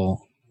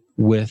wrestle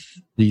with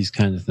these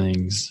kind of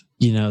things.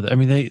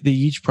 They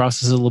each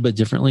process it a little bit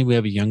differently. We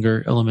have a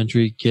younger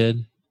elementary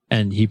kid,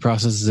 and he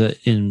processes it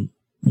in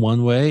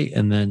one way,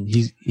 and then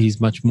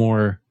he's much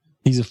more,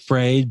 he's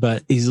afraid,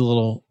 but he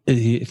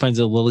finds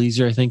it a little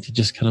easier, I think, to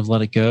just kind of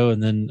let it go.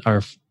 And then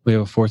we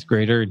have a fourth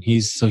grader, and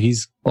he's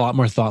a lot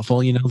more thoughtful.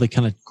 They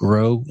kind of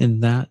grow in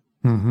that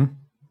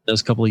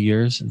those couple of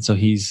years. And so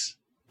he's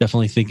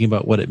definitely thinking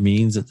about what it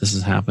means that this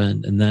has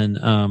happened. And then,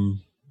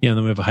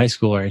 then we have a high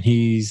schooler, and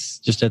he's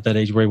just at that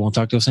age where he won't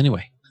talk to us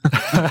anyway.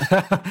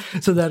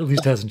 So that at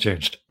least hasn't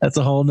changed. That's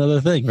a whole nother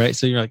thing, right?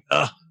 So you're like,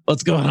 oh,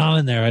 what's going on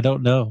in there? I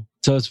don't know.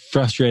 So it's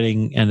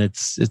frustrating, and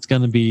it's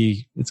going to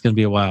be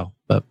a while,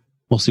 but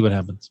we'll see what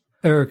happens.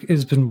 Eric,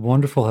 it's been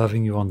wonderful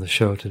having you on the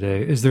show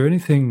today. Is there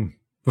anything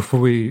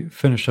before we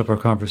finish up our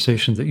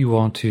conversation that you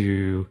want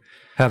to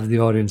have the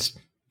audience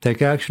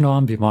take action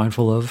on, be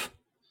mindful of?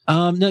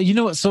 No, you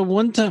know what? So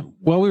one time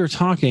while we were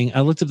talking,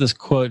 I looked at this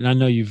quote, and I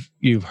know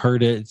you've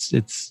heard it.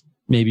 It's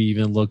maybe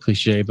even a little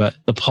cliche, but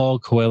the Paul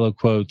Coelho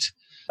quote,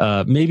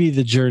 maybe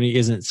the journey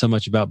isn't so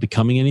much about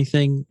becoming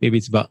anything. Maybe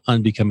it's about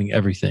unbecoming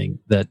everything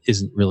that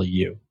isn't really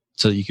you,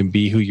 so that you can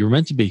be who you were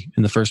meant to be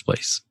in the first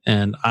place.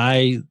 And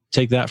I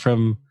take that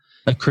from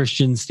a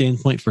Christian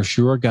standpoint for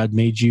sure. God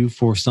made you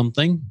for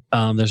something.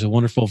 There's a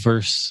wonderful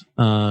verse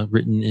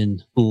written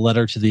in the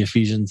letter to the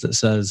Ephesians that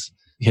says,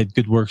 he had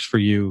good works for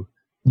you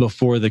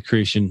before the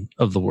creation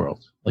of the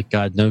world. Like,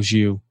 God knows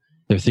you.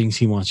 There are things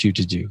he wants you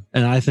to do.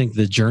 And I think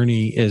the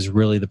journey is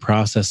really the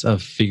process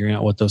of figuring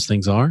out what those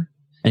things are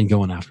and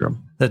going after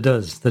them. That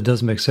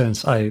does make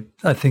sense. I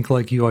think,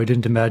 like you, I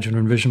didn't imagine or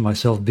envision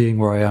myself being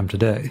where I am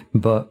today.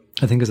 But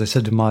I think, as I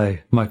said to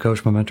my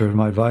coach, my mentor, and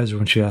my advisor,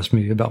 when she asked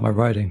me about my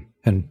writing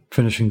and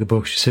finishing the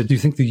book, she said, do you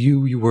think the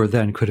you were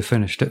then could have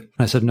finished it? And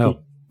I said,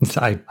 no.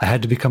 I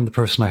had to become the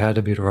person I had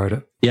to be to write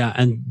it. Yeah,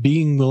 and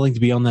being willing to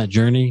be on that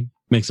journey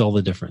makes all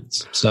the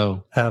difference.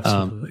 So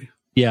absolutely.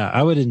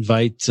 I would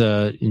invite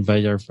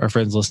our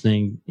friends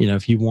listening.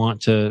 If you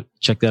want to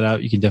check that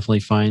out, you can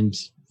definitely find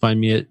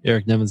me at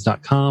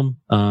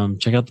ericnevins.com.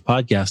 Check out the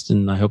podcast,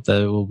 and I hope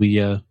that it will be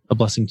a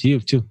blessing to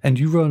you too. And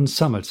you run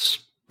summits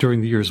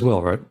during the year as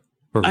well, right?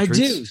 I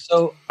do.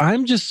 So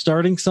I'm just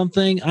starting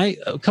something.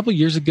 A couple of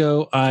years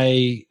ago,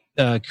 I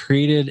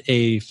created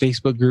a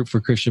Facebook group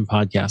for Christian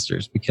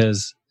podcasters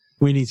because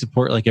we need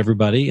support like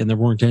everybody, and there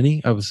weren't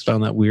any. I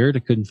found that weird. I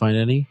couldn't find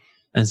any.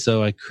 And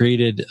so I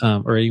created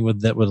anyone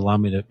that would allow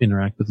me to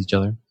interact with each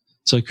other.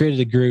 So I created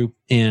a group,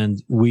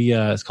 and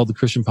it's called the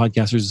Christian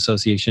Podcasters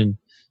Association.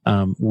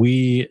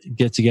 We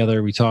get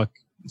together, we talk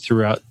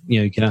throughout,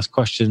 you can ask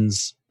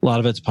questions. A lot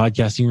of it's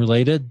podcasting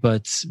related,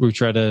 but we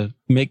try to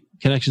make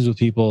connections with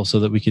people so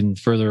that we can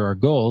further our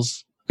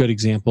goals. Good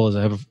example is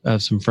I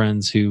have some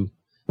friends who,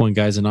 one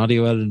guy's an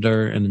audio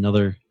editor and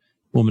another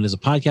woman is a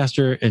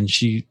podcaster, and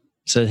she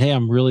said, hey,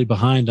 I'm really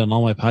behind on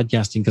all my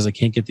podcasting because I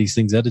can't get these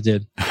things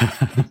edited. I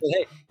said,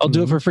 hey, I'll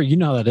do it for free. You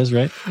know how that is,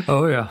 right?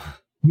 Oh, yeah.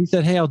 He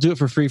said, hey, I'll do it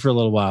for free for a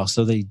little while.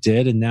 So they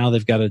did, and now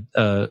they've got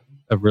a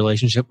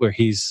relationship where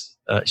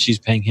she's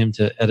paying him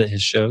to edit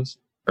his shows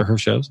or her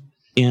shows.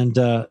 And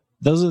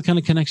those are the kind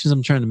of connections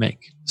I'm trying to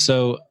make.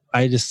 So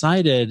I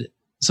decided,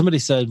 somebody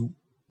said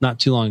not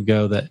too long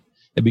ago that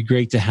it'd be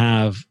great to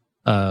have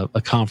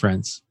a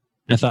conference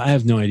I thought, I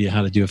have no idea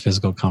how to do a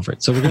physical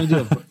conference. So we're going to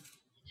do a conference.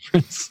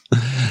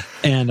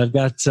 And I've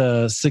got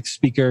 6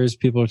 speakers.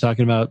 People are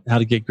talking about how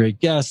to get great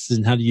guests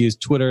and how to use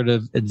Twitter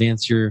to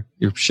advance your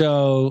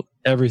show,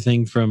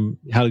 everything from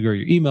how to grow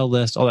your email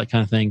list, all that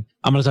kind of thing.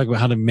 I'm going to talk about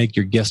how to make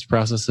your guest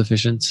process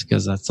efficient,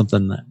 because that's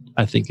something that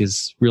I think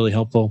is really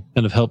helpful,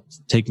 kind of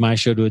helped take my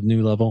show to a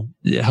new level.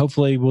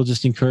 Hopefully we'll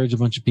just encourage a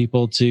bunch of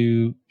people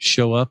to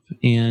show up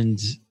and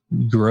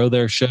grow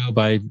their show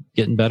by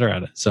getting better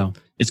at it. So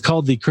it's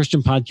called the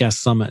Christian Podcast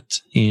Summit,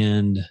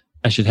 and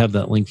I should have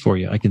that link for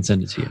you. I can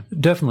send it to you.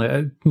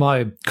 Definitely.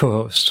 My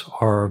co-hosts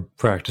are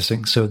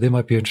practicing, so they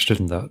might be interested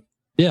in that.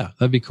 Yeah,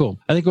 that'd be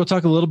cool. I think we'll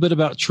talk a little bit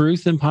about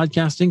truth in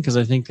podcasting, because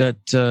I think that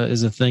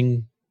is a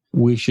thing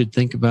we should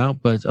think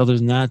about. But other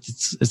than that,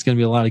 it's going to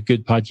be a lot of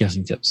good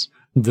podcasting tips.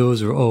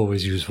 Those are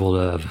always useful to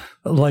have.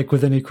 Like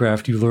with any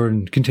craft, you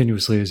learn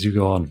continuously as you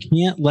go on.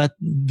 Can't let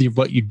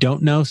what you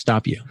don't know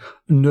stop you.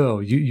 No,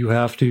 you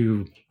have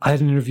to. I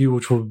had an interview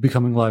which will be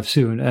coming live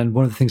soon, and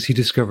one of the things he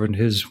discovered in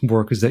his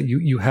work is that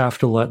you have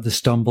to let the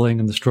stumbling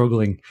and the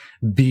struggling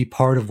be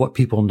part of what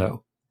people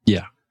know.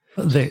 Yeah.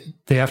 They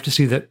have to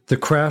see that the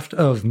craft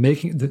of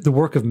making, the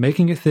work of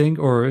making a thing,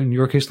 or in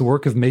your case, the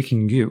work of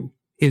making you,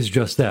 is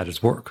just that,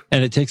 it's work.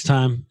 And it takes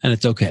time, and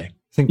it's okay.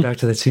 Think back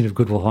to that scene of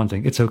Good Will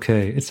Hunting. It's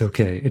okay, it's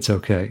okay, it's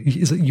okay.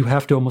 You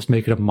have to almost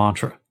make it a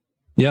mantra.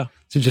 Yeah.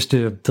 So just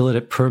to let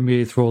it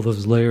permeate through all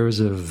those layers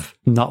of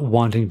not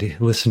wanting to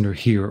listen or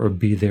hear or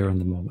be there in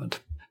the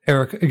moment.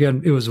 Eric,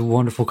 again, it was a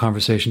wonderful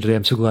conversation today.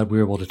 I'm so glad we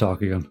were able to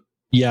talk again.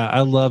 Yeah, I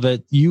love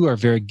it. You are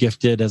very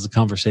gifted as a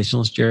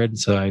conversationalist, Jared.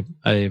 So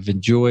I've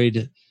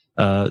enjoyed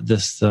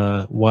this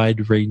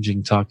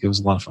wide-ranging talk. It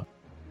was a lot of fun.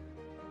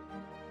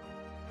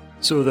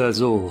 So that's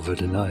all for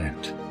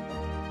tonight.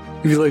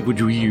 If you like what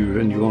you hear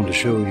and you want to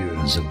show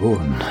your support,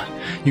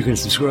 you can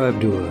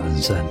subscribe to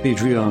us at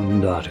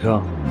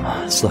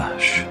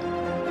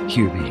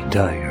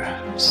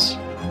patreon.com/HearBeTigers.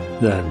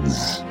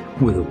 That's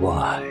with a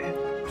Y,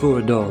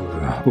 for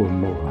 $1 or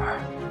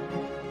more.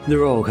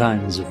 There are all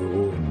kinds of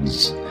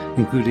rewards,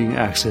 including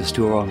access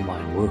to our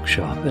online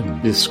workshop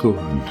and Discord.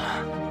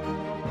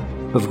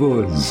 Of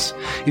course,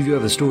 if you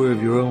have a story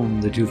of your own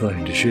that you'd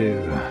like to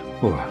share,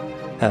 or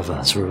have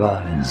us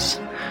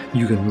revise,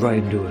 you can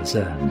write to us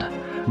at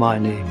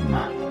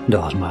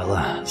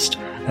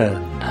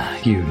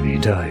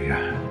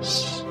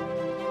myname.mylast@HearBeTigers.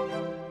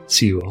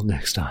 See you all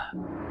next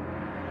time.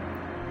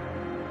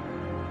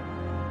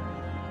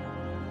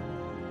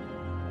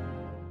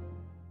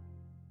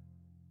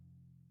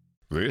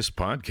 This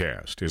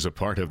podcast is a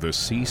part of the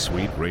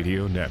C-Suite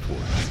Radio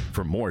Network.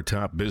 For more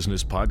top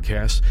business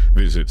podcasts,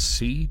 visit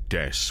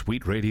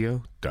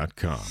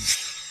c-suiteradio.com.